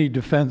on any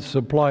defense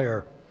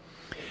supplier.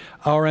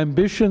 Our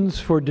ambitions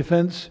for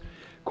defense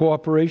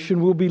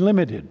cooperation will be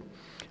limited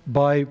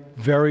by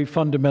very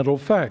fundamental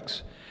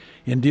facts.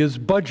 India's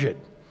budget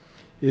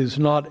is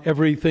not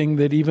everything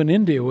that even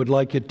India would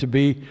like it to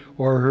be,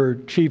 or her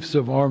chiefs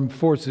of armed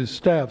forces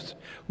staffs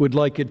would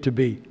like it to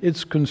be.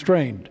 It's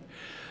constrained.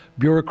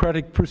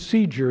 Bureaucratic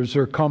procedures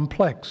are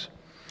complex,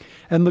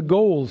 and the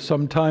goals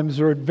sometimes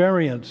are at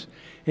variance.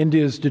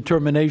 India's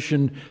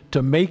determination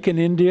to make in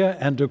India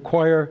and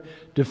acquire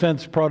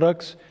defense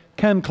products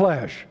can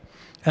clash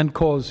and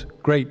cause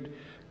great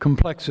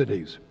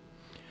complexities.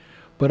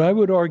 But I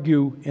would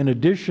argue, in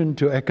addition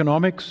to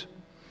economics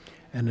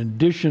and in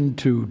addition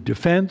to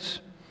defense,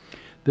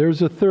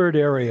 there's a third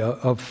area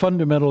of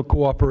fundamental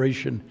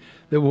cooperation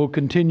that will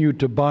continue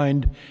to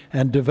bind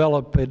and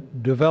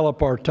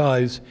develop our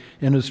ties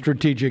in a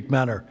strategic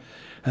manner.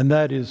 And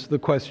that is the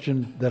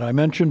question that I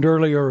mentioned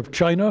earlier of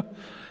China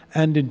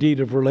and indeed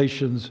of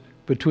relations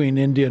between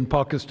India and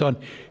Pakistan.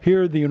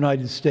 Here, the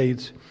United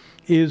States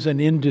is an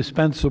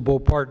indispensable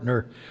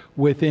partner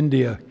with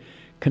India,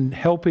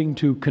 helping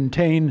to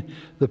contain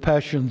the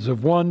passions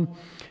of one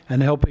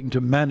and helping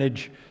to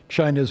manage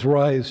China's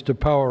rise to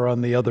power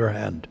on the other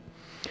hand.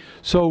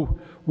 So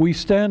we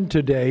stand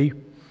today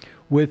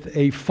with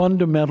a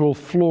fundamental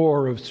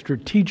floor of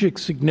strategic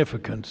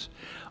significance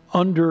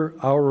under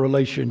our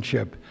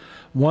relationship,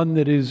 one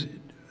that is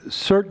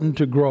certain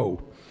to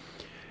grow.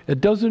 It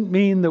doesn't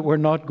mean that we're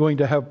not going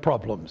to have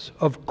problems.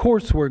 Of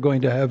course we're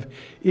going to have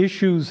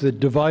issues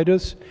that divide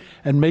us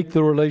and make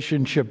the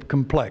relationship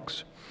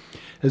complex.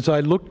 As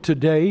I look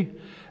today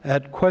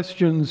at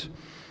questions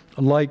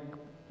like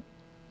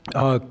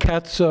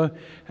CATSA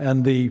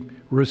and the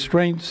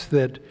restraints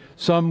that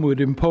some would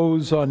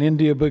impose on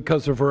India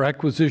because of her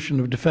acquisition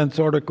of defense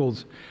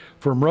articles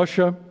from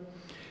Russia,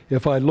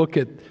 if I look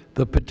at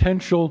the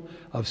potential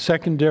of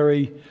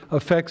secondary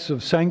effects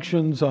of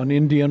sanctions on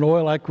Indian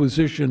oil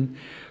acquisition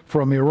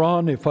from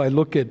Iran, if I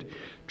look at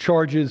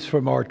charges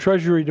from our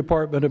Treasury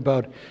Department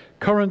about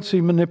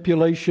currency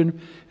manipulation,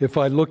 if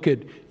I look at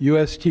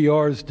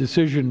USTR's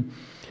decision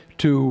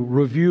to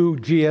review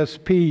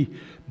GSP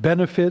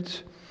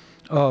benefits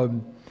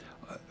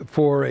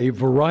for a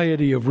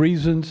variety of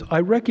reasons,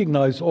 I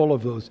recognize all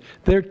of those.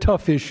 They're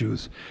tough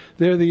issues.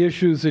 They're the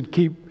issues that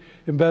keep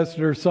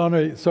Ambassador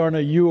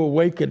Sarna you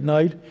awake at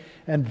night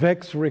and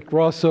vex Rick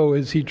Rosso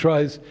as he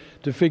tries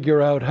to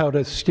figure out how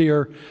to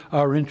steer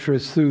our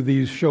interests through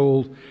these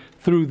shoals.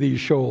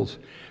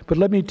 But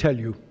let me tell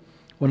you,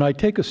 when I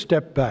take a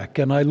step back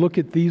and I look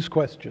at these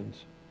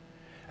questions,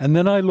 and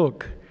then I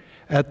look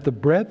at the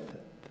breadth,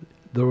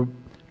 the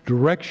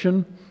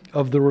direction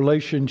of the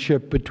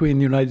relationship between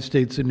the United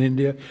States and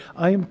India,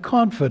 I am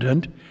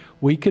confident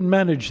we can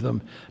manage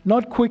them.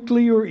 Not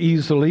quickly or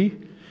easily,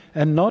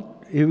 and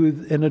not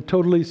in a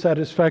totally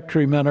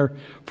satisfactory manner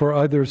for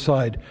either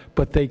side,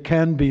 but they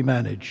can be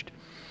managed.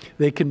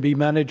 They can be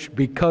managed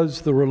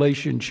because the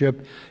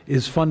relationship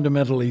is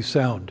fundamentally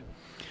sound.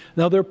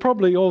 Now, there are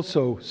probably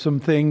also some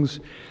things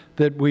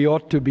that we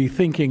ought to be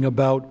thinking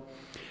about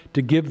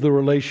to give the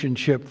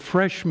relationship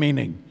fresh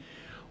meaning,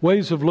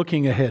 ways of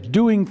looking ahead,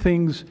 doing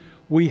things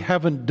we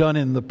haven't done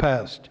in the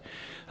past.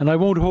 And I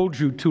won't hold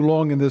you too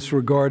long in this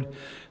regard,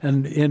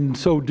 and in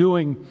so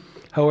doing,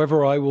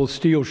 however, I will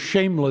steal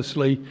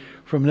shamelessly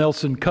from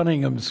Nelson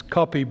Cunningham's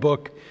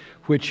copybook,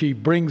 which he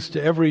brings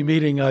to every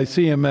meeting I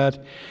see him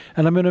at,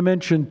 and I'm going to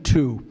mention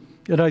two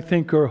that I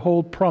think are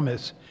whole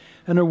promise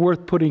and are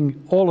worth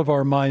putting all of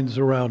our minds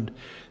around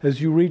as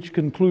you reach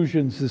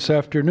conclusions this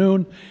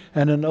afternoon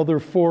and in other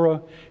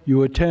fora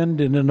you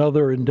attend and in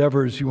other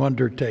endeavors you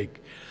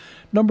undertake.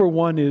 Number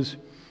one is,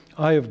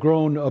 I have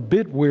grown a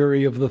bit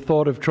weary of the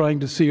thought of trying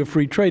to see a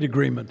free trade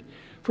agreement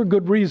for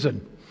good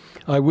reason.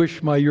 I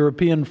wish my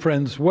European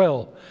friends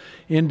well.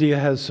 India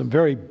has some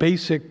very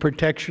basic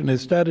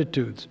protectionist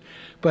attitudes,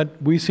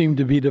 but we seem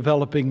to be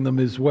developing them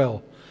as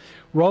well.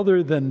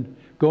 Rather than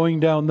going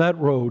down that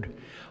road,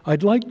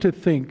 I'd like to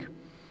think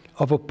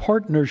of a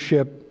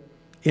partnership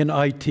in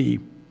IT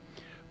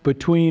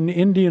between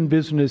Indian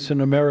business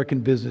and American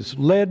business,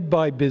 led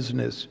by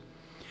business,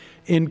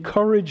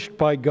 encouraged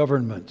by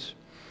governments,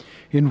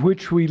 in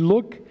which we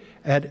look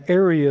at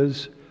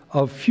areas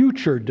of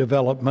future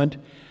development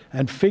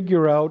and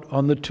figure out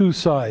on the two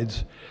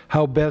sides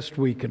how best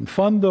we can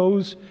fund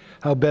those,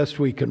 how best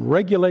we can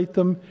regulate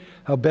them,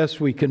 how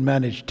best we can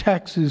manage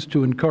taxes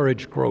to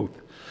encourage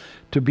growth,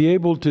 to be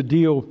able to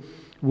deal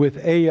with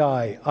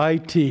AI,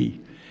 IT,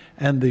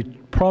 and the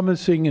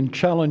promising and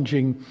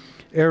challenging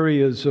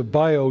areas of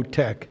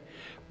biotech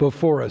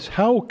before us.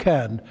 How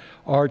can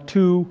our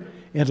two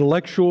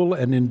intellectual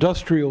and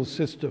industrial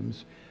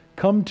systems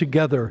come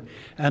together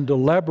and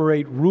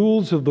elaborate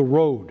rules of the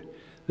road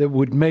that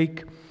would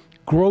make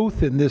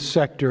growth in this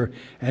sector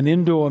and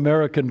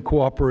Indo-American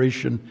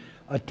cooperation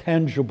a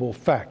tangible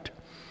fact?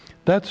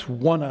 That's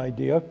one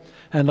idea,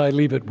 and I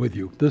leave it with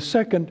you. The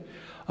second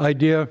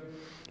idea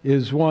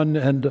is one,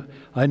 and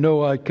I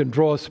know I can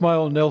draw a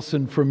smile,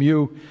 Nelson, from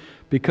you,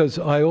 because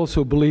I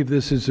also believe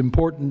this is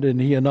important,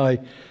 and he and I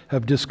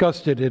have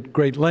discussed it at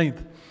great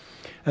length.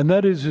 And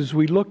that is, as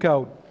we look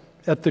out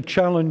at the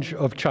challenge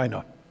of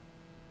China.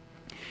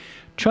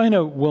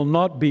 China will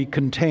not be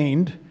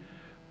contained,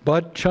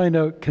 but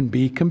China can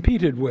be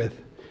competed with.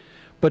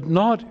 But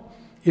not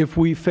if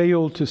we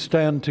fail to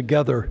stand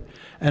together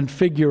and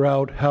figure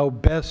out how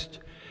best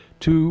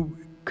to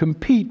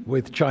compete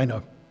with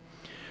China.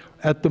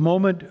 At the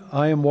moment,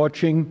 I am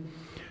watching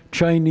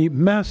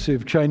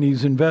massive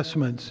Chinese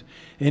investments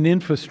in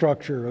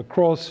infrastructure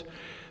across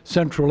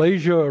Central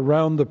Asia,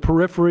 around the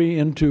periphery,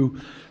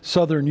 into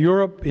Southern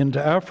Europe,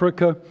 into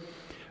Africa,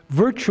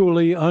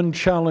 virtually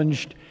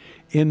unchallenged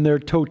in their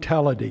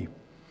totality.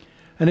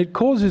 And it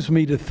causes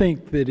me to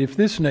think that if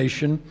this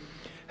nation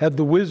had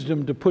the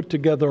wisdom to put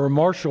together a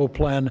Marshall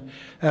Plan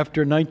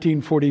after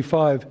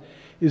 1945,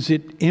 is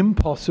it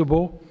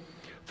impossible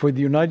for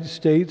the United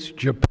States,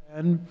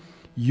 Japan,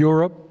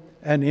 Europe,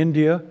 and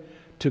India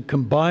to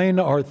combine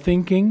our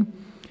thinking,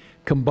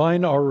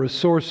 combine our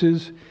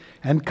resources,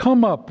 and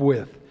come up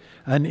with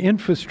an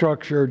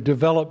infrastructure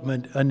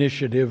development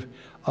initiative,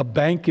 a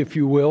bank, if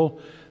you will,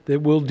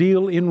 that will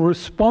deal in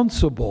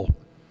responsible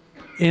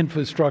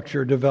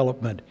infrastructure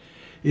development?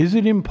 Is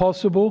it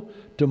impossible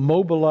to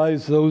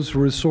mobilize those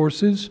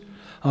resources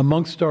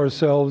amongst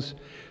ourselves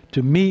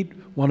to meet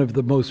one of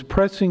the most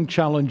pressing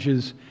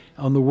challenges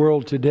on the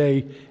world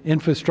today,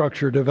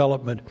 infrastructure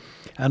development,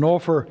 and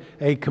offer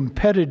a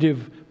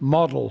competitive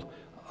model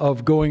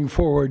of going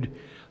forward,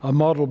 a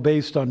model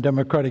based on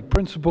democratic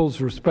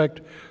principles, respect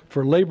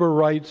for labor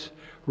rights,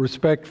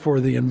 respect for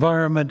the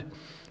environment,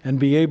 and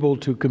be able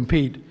to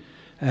compete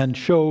and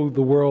show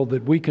the world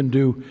that we can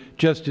do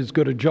just as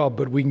good a job,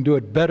 but we can do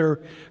it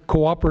better,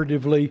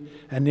 cooperatively,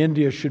 and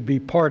India should be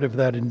part of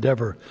that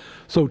endeavor.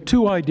 So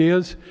two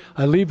ideas,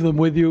 I leave them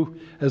with you,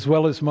 as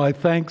well as my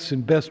thanks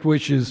and best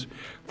wishes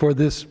for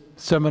this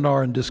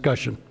seminar and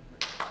discussion.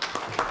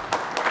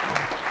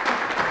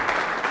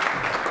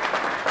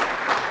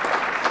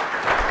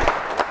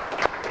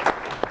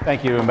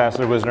 Thank you,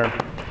 Ambassador Wisner.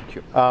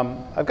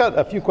 I've got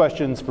a few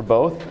questions for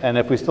both, and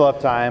if we still have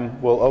time,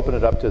 we'll open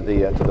it up to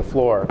the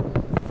floor.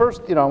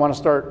 First, I want to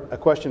start a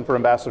question for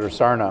Ambassador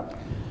Sarna.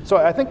 So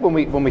I think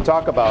when we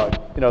talk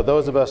about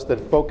those of us that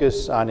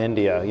focus on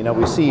India,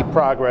 we see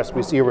progress,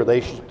 we see a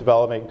relationship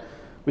developing,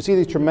 we see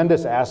these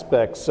tremendous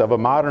aspects of a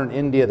modern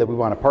India that we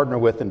want to partner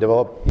with and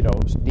develop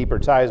deeper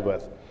ties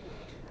with.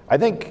 I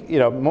think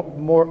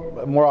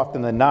more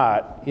often than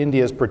not,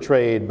 India is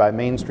portrayed by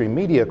mainstream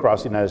media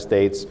across the United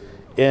States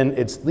in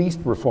its least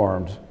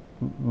reformed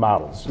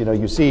models.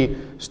 You see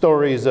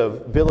stories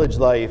of village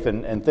life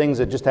and things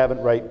that just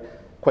haven't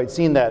quite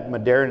seen that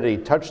modernity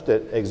touched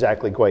it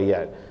exactly quite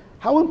yet.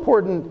 How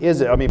important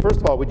is it? I mean,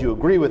 first of all, would you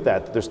agree with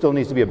that there still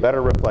needs to be a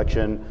better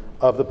reflection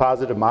of the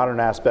positive modern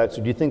aspects,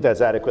 or do you think that's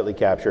adequately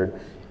captured?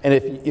 And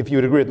if you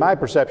would agree with my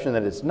perception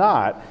that it's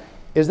not,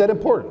 is that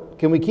important?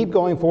 Can we keep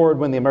going forward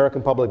when the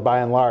American public, by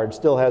and large,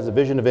 still has a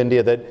vision of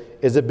India that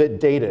is a bit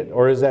dated,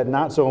 or is that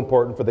not so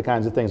important for the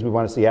kinds of things we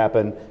want to see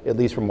happen, at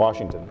least from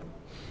Washington?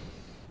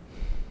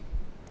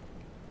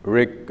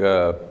 Rick,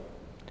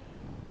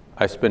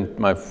 I spent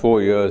my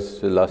 4 years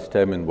the last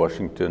time in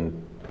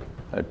Washington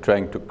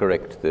trying to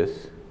correct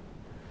this,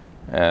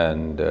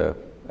 and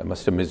I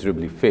must have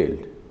miserably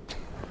failed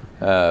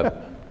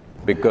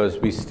because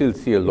we still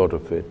see a lot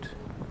of it.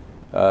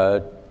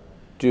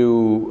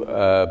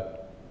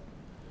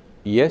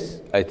 Yes,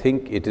 I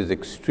think it is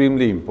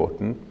extremely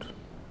important.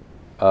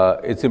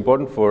 It's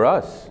important for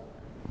us,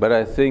 but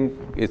I think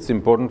it's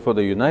important for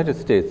the United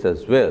States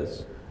as well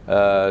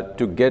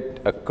to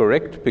get a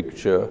correct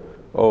picture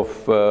of,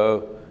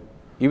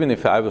 even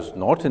if I was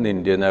not an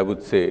Indian, I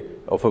would say,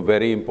 of a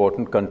very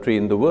important country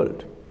in the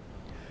world.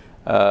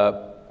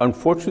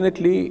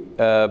 Unfortunately,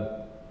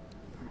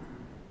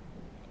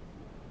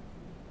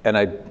 and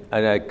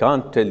I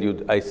can't tell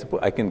you, I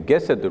suppose I can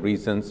guess at the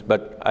reasons,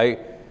 but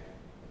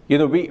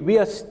we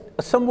are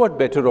somewhat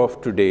better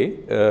off today.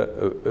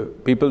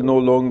 People no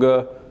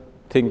longer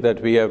think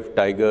that we have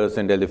tigers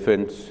and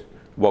elephants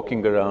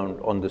walking around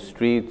on the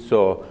streets,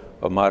 or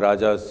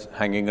Maharajas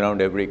hanging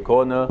around every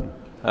corner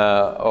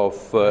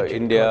of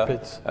India.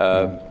 But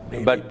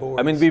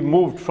I mean, we've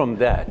moved from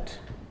that,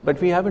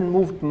 but we haven't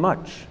moved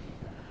much.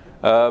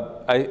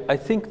 I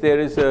think there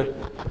is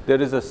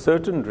a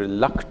certain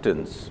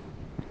reluctance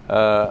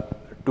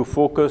to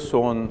focus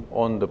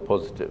on the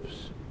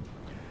positives.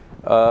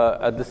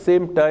 At the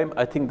same time,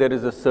 I think there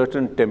is a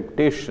certain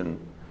temptation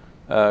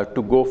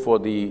to go for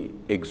the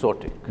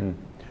exotic.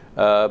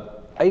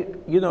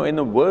 In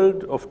a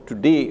world of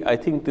today, I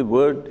think the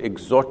word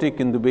exotic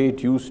in the way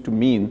it used to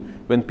mean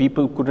when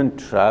people couldn't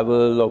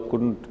travel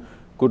or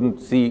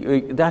couldn't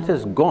see, that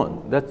has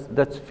gone,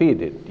 that's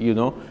faded,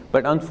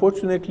 But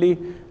unfortunately,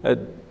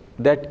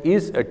 that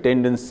is a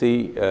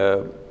tendency,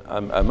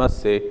 I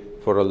must say,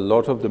 for a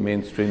lot of the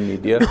mainstream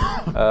media.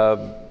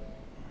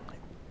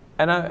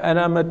 And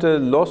I'm at a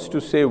loss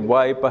to say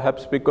why,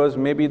 perhaps because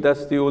maybe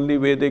that's the only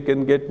way they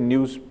can get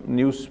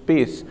news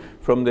space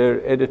from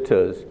their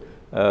editors,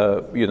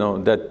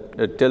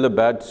 that tell a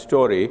bad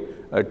story,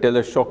 tell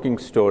a shocking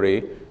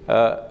story,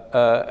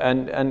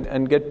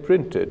 and get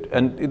printed.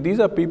 And these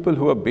are people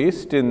who are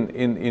based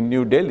in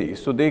New Delhi,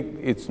 so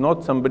it's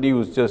not somebody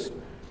who's just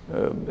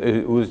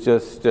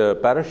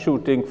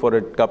parachuting for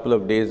a couple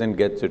of days and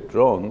gets it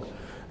wrong.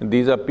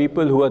 These are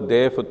people who are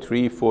there for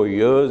 3-4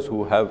 years,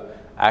 who have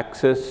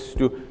access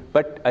to,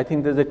 but I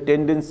think there's a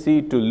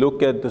tendency to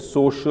look at the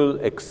social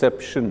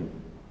exception.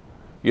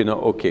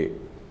 Okay,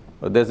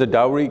 there's a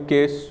dowry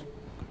case,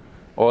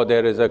 or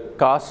there is a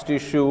caste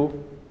issue,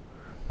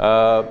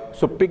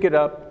 so pick it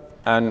up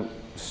and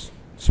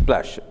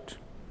splash it,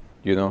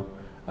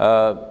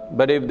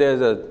 But if there's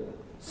a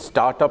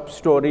startup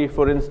story,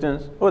 for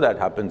instance, that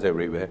happens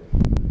everywhere,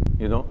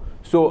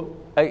 So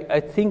I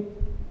think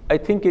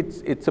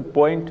it's a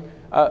point.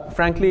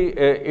 Frankly,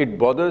 it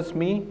bothers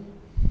me,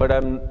 but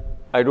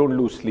I don't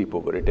lose sleep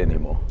over it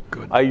anymore.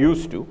 Good. I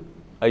used to.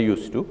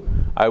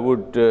 I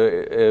would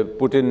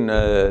put in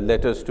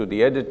letters to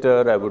the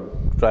editor. I would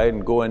try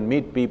and go and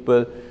meet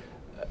people.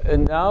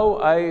 And now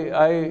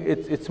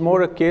it's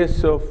more a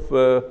case of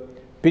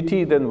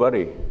pity than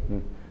worry.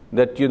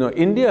 That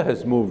India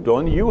has moved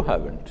on, you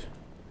haven't.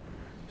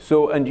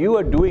 So, and you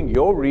are doing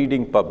your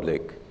reading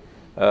public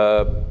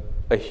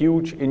a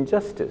huge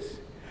injustice.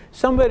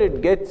 Somewhere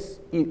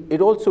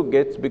it also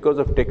gets, because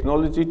of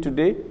technology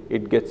today,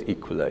 it gets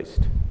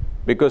equalized.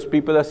 Because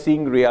people are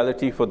seeing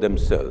reality for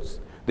themselves.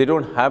 They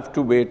don't have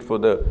to wait for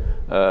the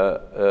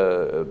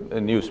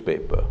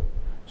newspaper.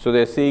 So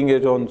they're seeing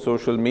it on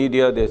social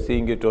media, they're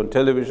seeing it on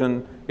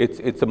television.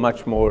 It's a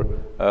much more,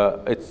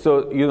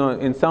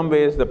 in some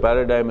ways the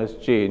paradigm has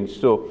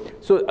changed. So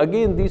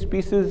again, these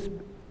pieces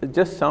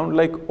just sound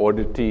like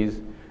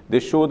oddities. They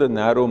show the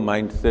narrow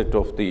mindset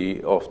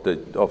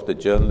of the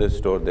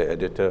journalist or the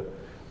editor,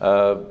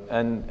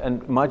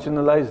 and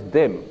marginalize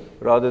them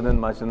rather than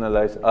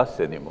marginalize us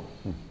anymore.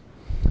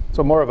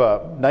 So more of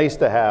a nice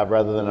to have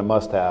rather than a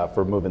must have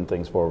for moving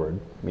things forward.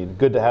 I mean,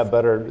 good to have,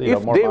 better,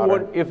 more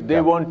modern. If they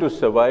want to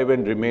survive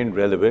and remain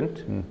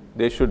relevant,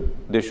 they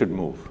should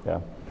move. Yeah,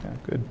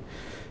 good.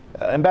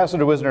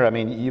 Ambassador Wisner, I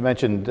mean, you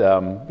mentioned,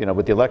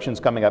 with the elections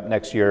coming up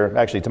next year,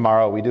 actually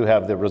tomorrow we do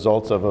have the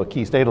results of a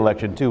key state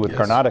election too with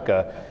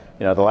Karnataka,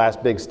 the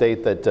last big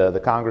state that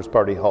the Congress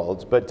Party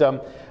holds. But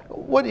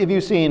what have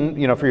you seen,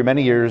 for your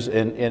many years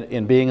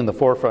in being in the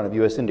forefront of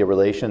U.S.-India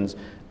relations,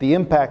 the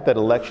impact that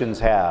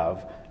elections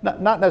have,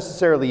 not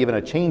necessarily even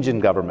a change in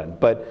government,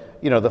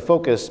 but the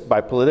focus by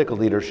political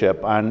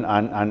leadership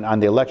on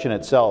the election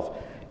itself?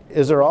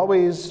 Is there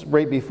always,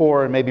 right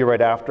before and maybe right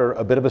after,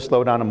 a bit of a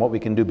slowdown in what we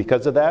can do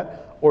because of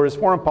that? Or is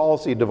foreign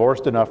policy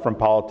divorced enough from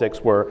politics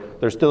where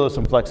there still is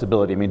some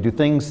flexibility? I mean, do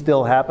things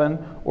still happen,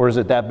 or is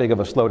it that big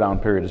of a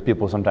slowdown period as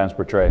people sometimes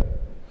portray?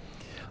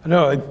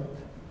 No,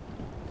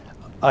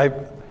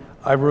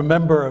 I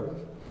remember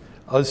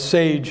a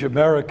sage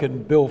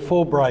American, Bill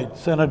Fulbright,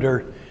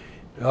 senator,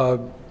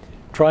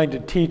 trying to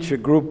teach a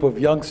group of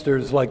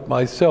youngsters like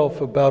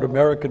myself about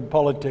American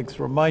politics,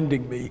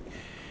 reminding me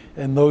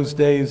in those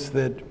days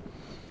that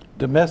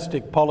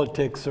domestic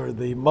politics are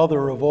the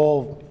mother of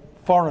all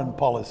foreign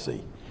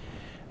policy.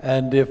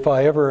 And if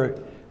I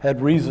ever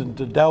had reason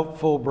to doubt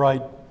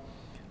Fulbright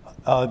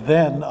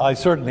then, I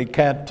certainly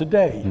can't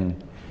today,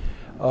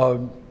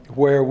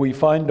 where we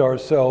find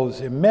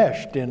ourselves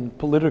enmeshed in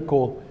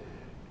political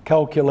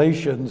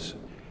calculations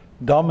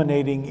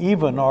dominating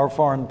even our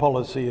foreign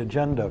policy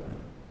agenda.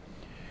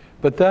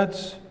 But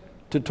that's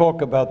to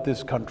talk about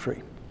this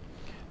country.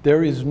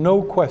 There is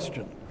no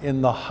question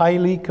in the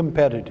highly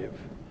competitive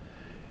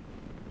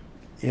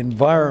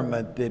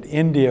environment that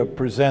India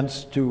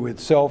presents to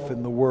itself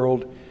in the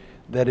world,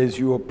 that as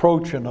you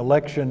approach an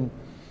election,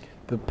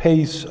 the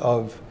pace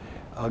of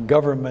a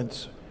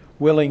government's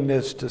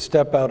willingness to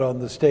step out on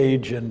the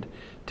stage and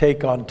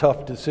take on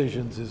tough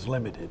decisions is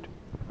limited.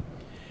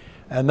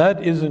 And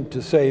that isn't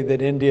to say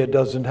that India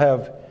doesn't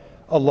have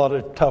a lot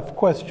of tough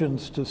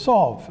questions to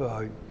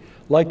solve.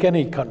 Like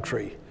any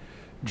country,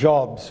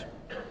 jobs,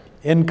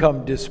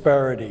 income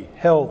disparity,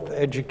 health,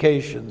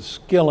 education,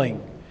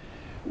 skilling,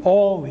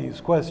 all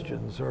these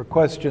questions are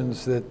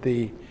questions that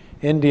the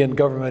Indian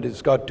government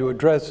has got to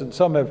address, and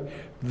some have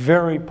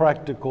very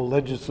practical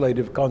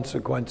legislative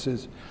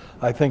consequences.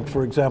 I think,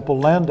 for example,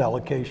 land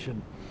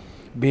allocation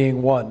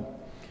being one.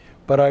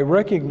 But I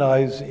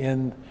recognize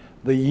in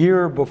the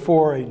year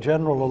before a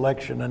general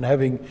election, and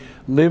having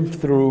lived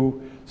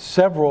through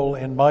several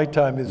in my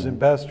time as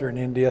ambassador in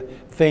India,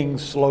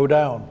 things slow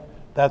down.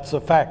 That's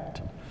a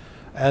fact.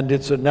 And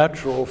it's a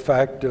natural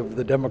fact of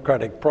the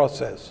democratic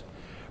process.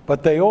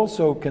 But they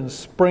also can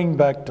spring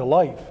back to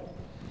life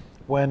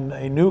when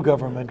a new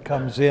government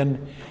comes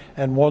in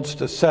and wants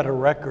to set a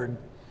record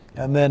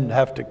and then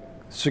have to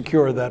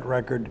secure that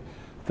record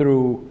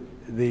through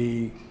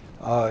the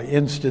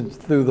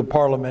through the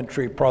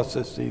parliamentary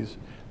processes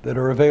that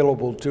are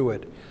available to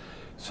it.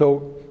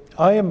 So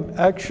I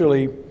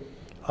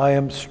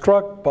am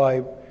struck by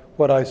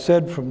what I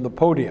said from the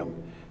podium,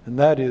 and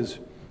that is,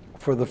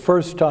 for the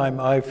first time,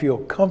 I feel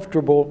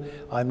comfortable.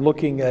 I'm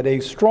looking at a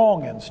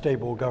strong and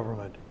stable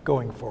government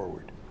going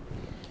forward.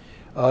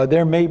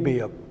 There may be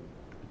a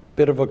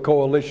bit of a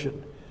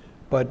coalition,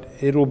 but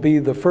it'll be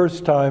the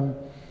first time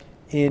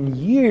in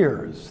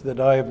years that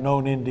I have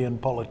known Indian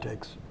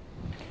politics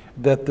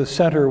that the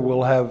center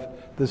will have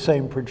the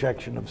same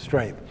projection of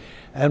strength,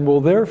 and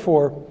will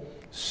therefore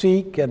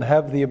seek and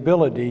have the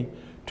ability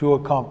to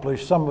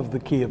accomplish some of the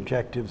key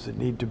objectives that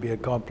need to be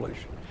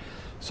accomplished.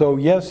 So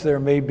yes, there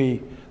may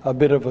be a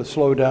bit of a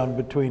slowdown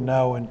between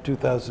now and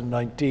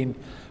 2019,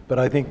 but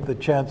I think the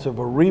chance of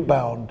a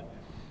rebound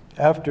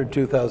after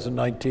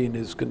 2019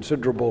 is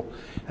considerable,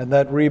 and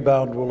that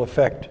rebound will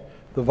affect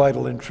the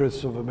vital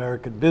interests of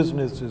American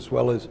business as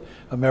well as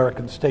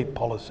American state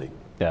policy.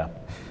 Yeah.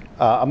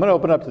 I'm going to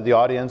open up to the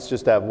audience.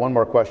 Just to have one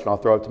more question I'll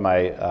throw up to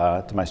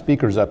my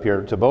speakers up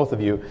here, to both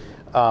of you,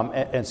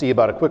 and see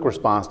about a quick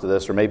response to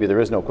this, or maybe there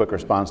is no quick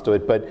response to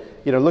it. But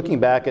looking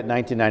back at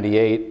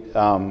 1998,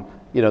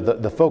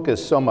 the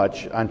focus so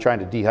much on trying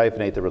to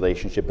dehyphenate the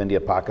relationship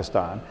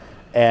India-Pakistan,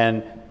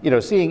 and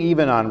seeing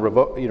even on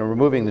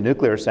removing the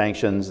nuclear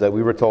sanctions, that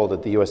we were told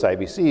at the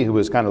USIBC, who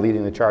was kind of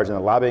leading the charge in the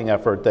lobbying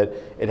effort, that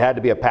it had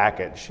to be a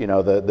package,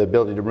 the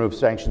ability to remove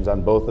sanctions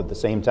on both at the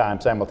same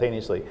time,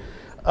 simultaneously.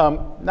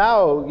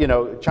 Now,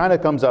 China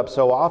comes up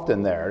so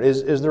often there.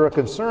 Is there a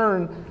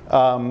concern,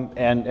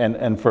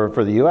 and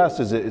for the U.S.,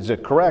 is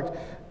it correct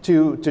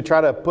to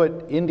try to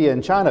put India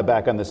and China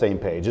back on the same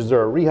page? Is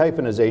there a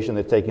rehyphenization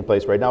that's taking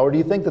place right now? Or do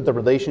you think that the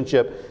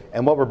relationship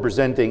and what we're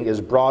presenting is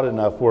broad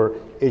enough where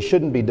it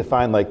shouldn't be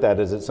defined like that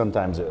as it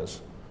sometimes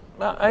is?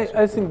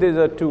 I think these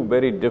are two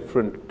very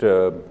different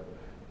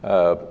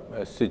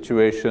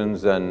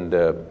situations, and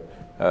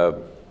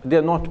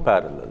they're not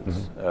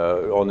parallels,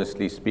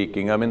 honestly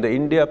speaking. I mean, the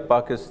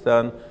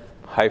India-Pakistan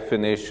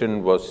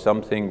hyphenation was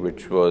something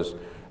which was,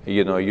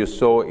 you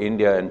saw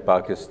India and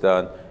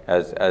Pakistan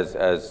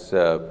as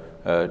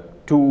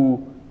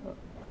two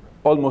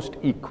almost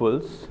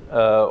equals,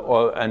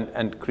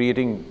 and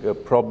creating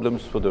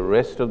problems for the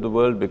rest of the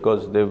world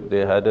because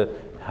they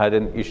had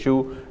an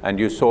issue, and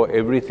you saw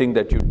everything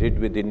that you did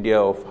with India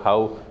of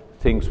how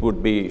things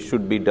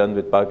should be done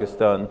with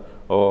Pakistan,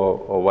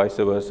 or vice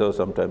versa, or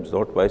sometimes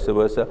not vice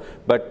versa.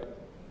 But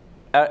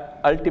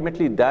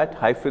ultimately that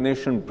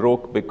hyphenation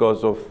broke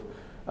because of,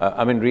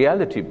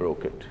 reality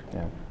broke it.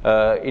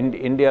 Yeah.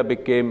 India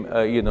became,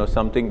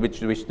 something which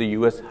the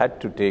U.S. had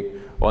to take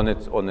on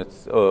its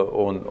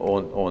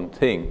own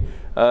thing.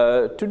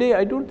 Today,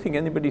 I don't think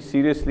anybody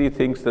seriously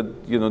thinks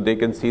that they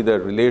can see the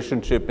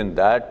relationship in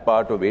that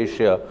part of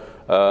Asia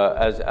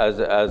as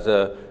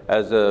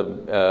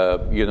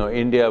a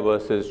India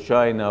versus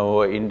China,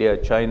 or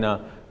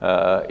India-China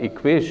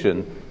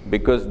equation,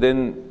 because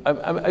then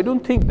I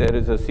don't think there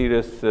is a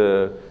serious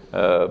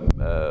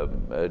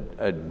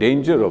a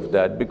danger of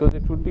that, because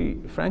it would be,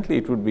 frankly,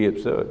 it would be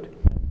absurd.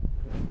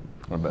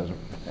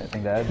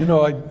 Anything to add?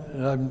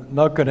 I'm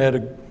not going to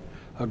add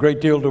a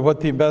great deal to what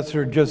the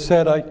ambassador just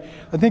said. I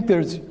think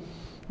there's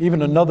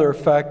even another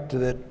fact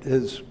that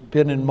has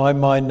been in my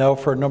mind now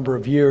for a number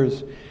of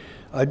years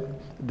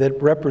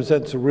that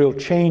represents a real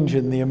change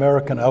in the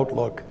American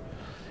outlook.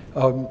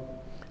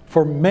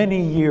 For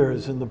many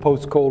years in the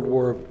post-Cold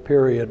War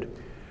period,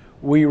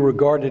 we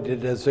regarded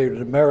it as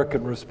an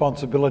American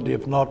responsibility,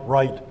 if not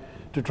right,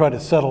 to try to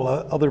settle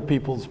other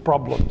people's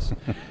problems.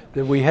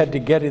 That we had to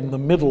get in the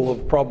middle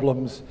of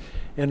problems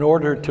in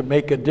order to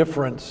make a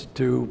difference,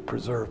 to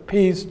preserve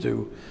peace,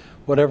 to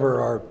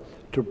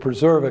to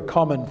preserve a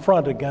common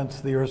front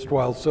against the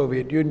erstwhile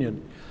Soviet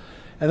Union.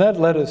 And that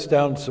led us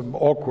down some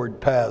awkward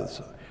paths.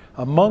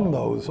 Among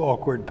those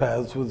awkward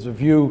paths was a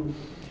view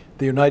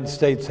the United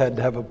States had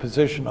to have a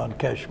position on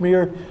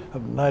Kashmir, the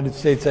United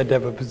States had to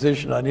have a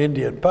position on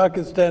India and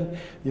Pakistan, the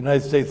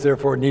United States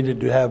therefore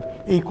needed to have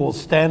equal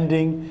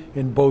standing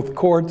in both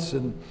courts,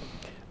 and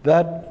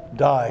that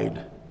died.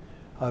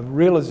 A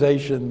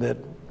realization that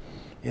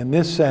In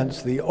this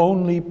sense, the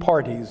only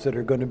parties that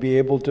are going to be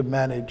able to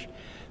manage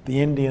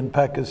the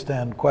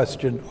Indian-Pakistan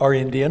question are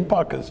India and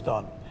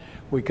Pakistan.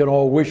 We can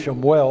all wish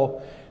them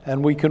well,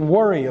 and we can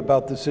worry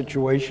about the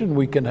situation.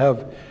 We can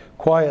have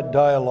quiet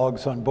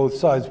dialogues on both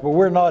sides, but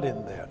we're not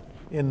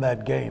in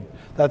that game.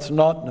 That's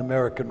not an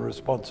American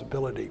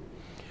responsibility.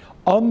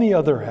 On the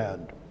other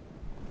hand,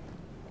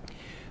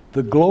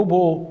 the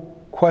global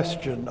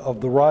question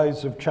of the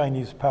rise of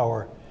Chinese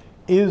power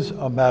is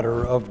a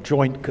matter of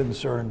joint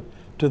concern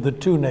to the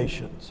two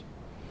nations.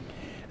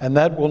 And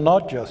that will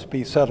not just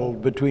be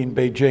settled between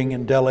Beijing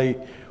and Delhi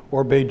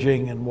or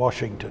Beijing and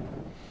Washington,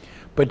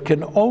 but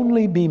can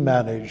only be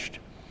managed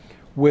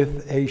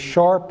with a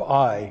sharp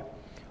eye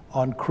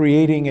on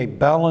creating a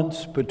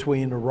balance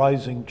between a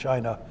rising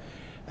China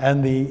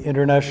and the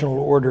international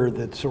order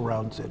that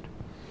surrounds it.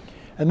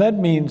 And that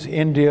means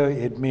India,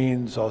 it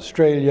means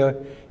Australia,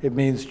 it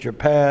means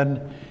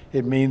Japan,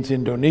 it means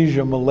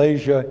Indonesia,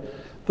 Malaysia.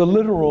 The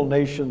literal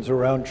nations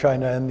around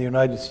China and the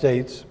United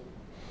States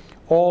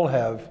all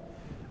have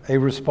a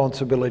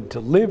responsibility to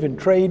live and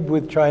trade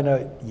with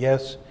China,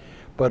 yes,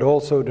 but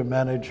also to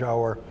manage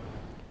our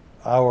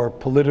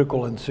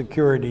political and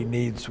security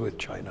needs with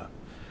China.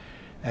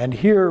 And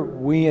here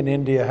we in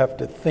India have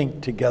to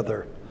think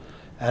together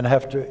and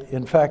have to,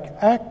 in fact,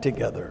 act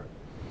together.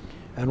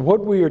 And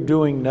what we are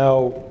doing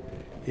now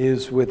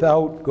is,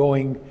 without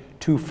going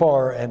too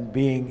far and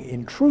being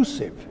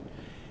intrusive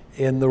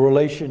in the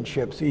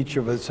relationships each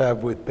of us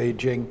have with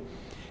Beijing,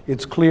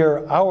 it's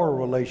clear our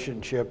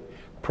relationship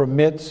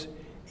permits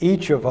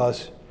each of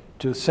us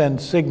to send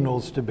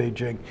signals to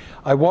Beijing.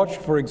 I watched,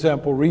 for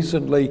example,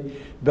 recently,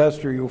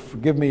 Ambassador, you'll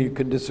forgive me, you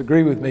can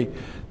disagree with me,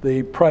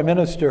 the Prime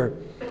Minister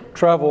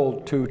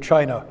traveled to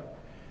China.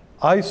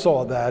 I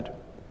saw that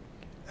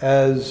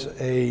as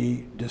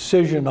a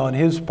decision on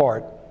his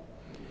part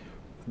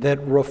that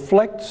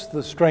reflects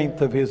the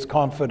strength of his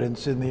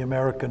confidence in the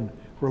American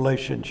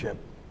relationship.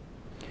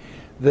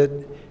 That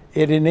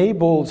it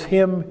enables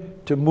him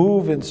to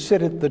move and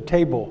sit at the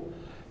table,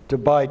 to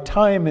buy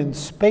time and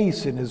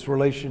space in his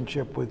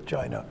relationship with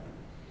China.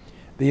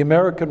 The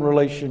American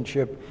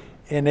relationship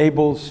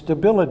enables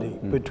stability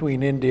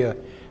between India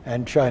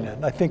and China.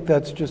 And I think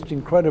that's just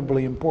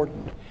incredibly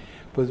important.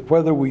 But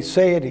whether we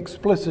say it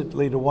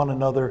explicitly to one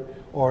another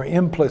or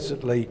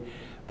implicitly,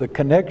 the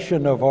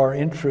connection of our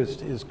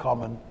interest is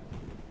common.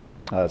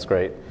 That's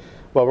great.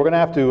 Well, we're going to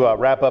have to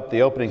wrap up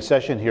the opening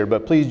session here,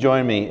 but please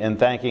join me in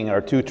thanking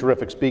our two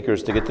terrific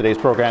speakers to get today's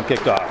program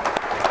kicked off.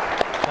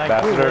 Thank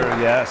you.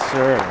 Ambassador, yes,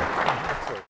 sir.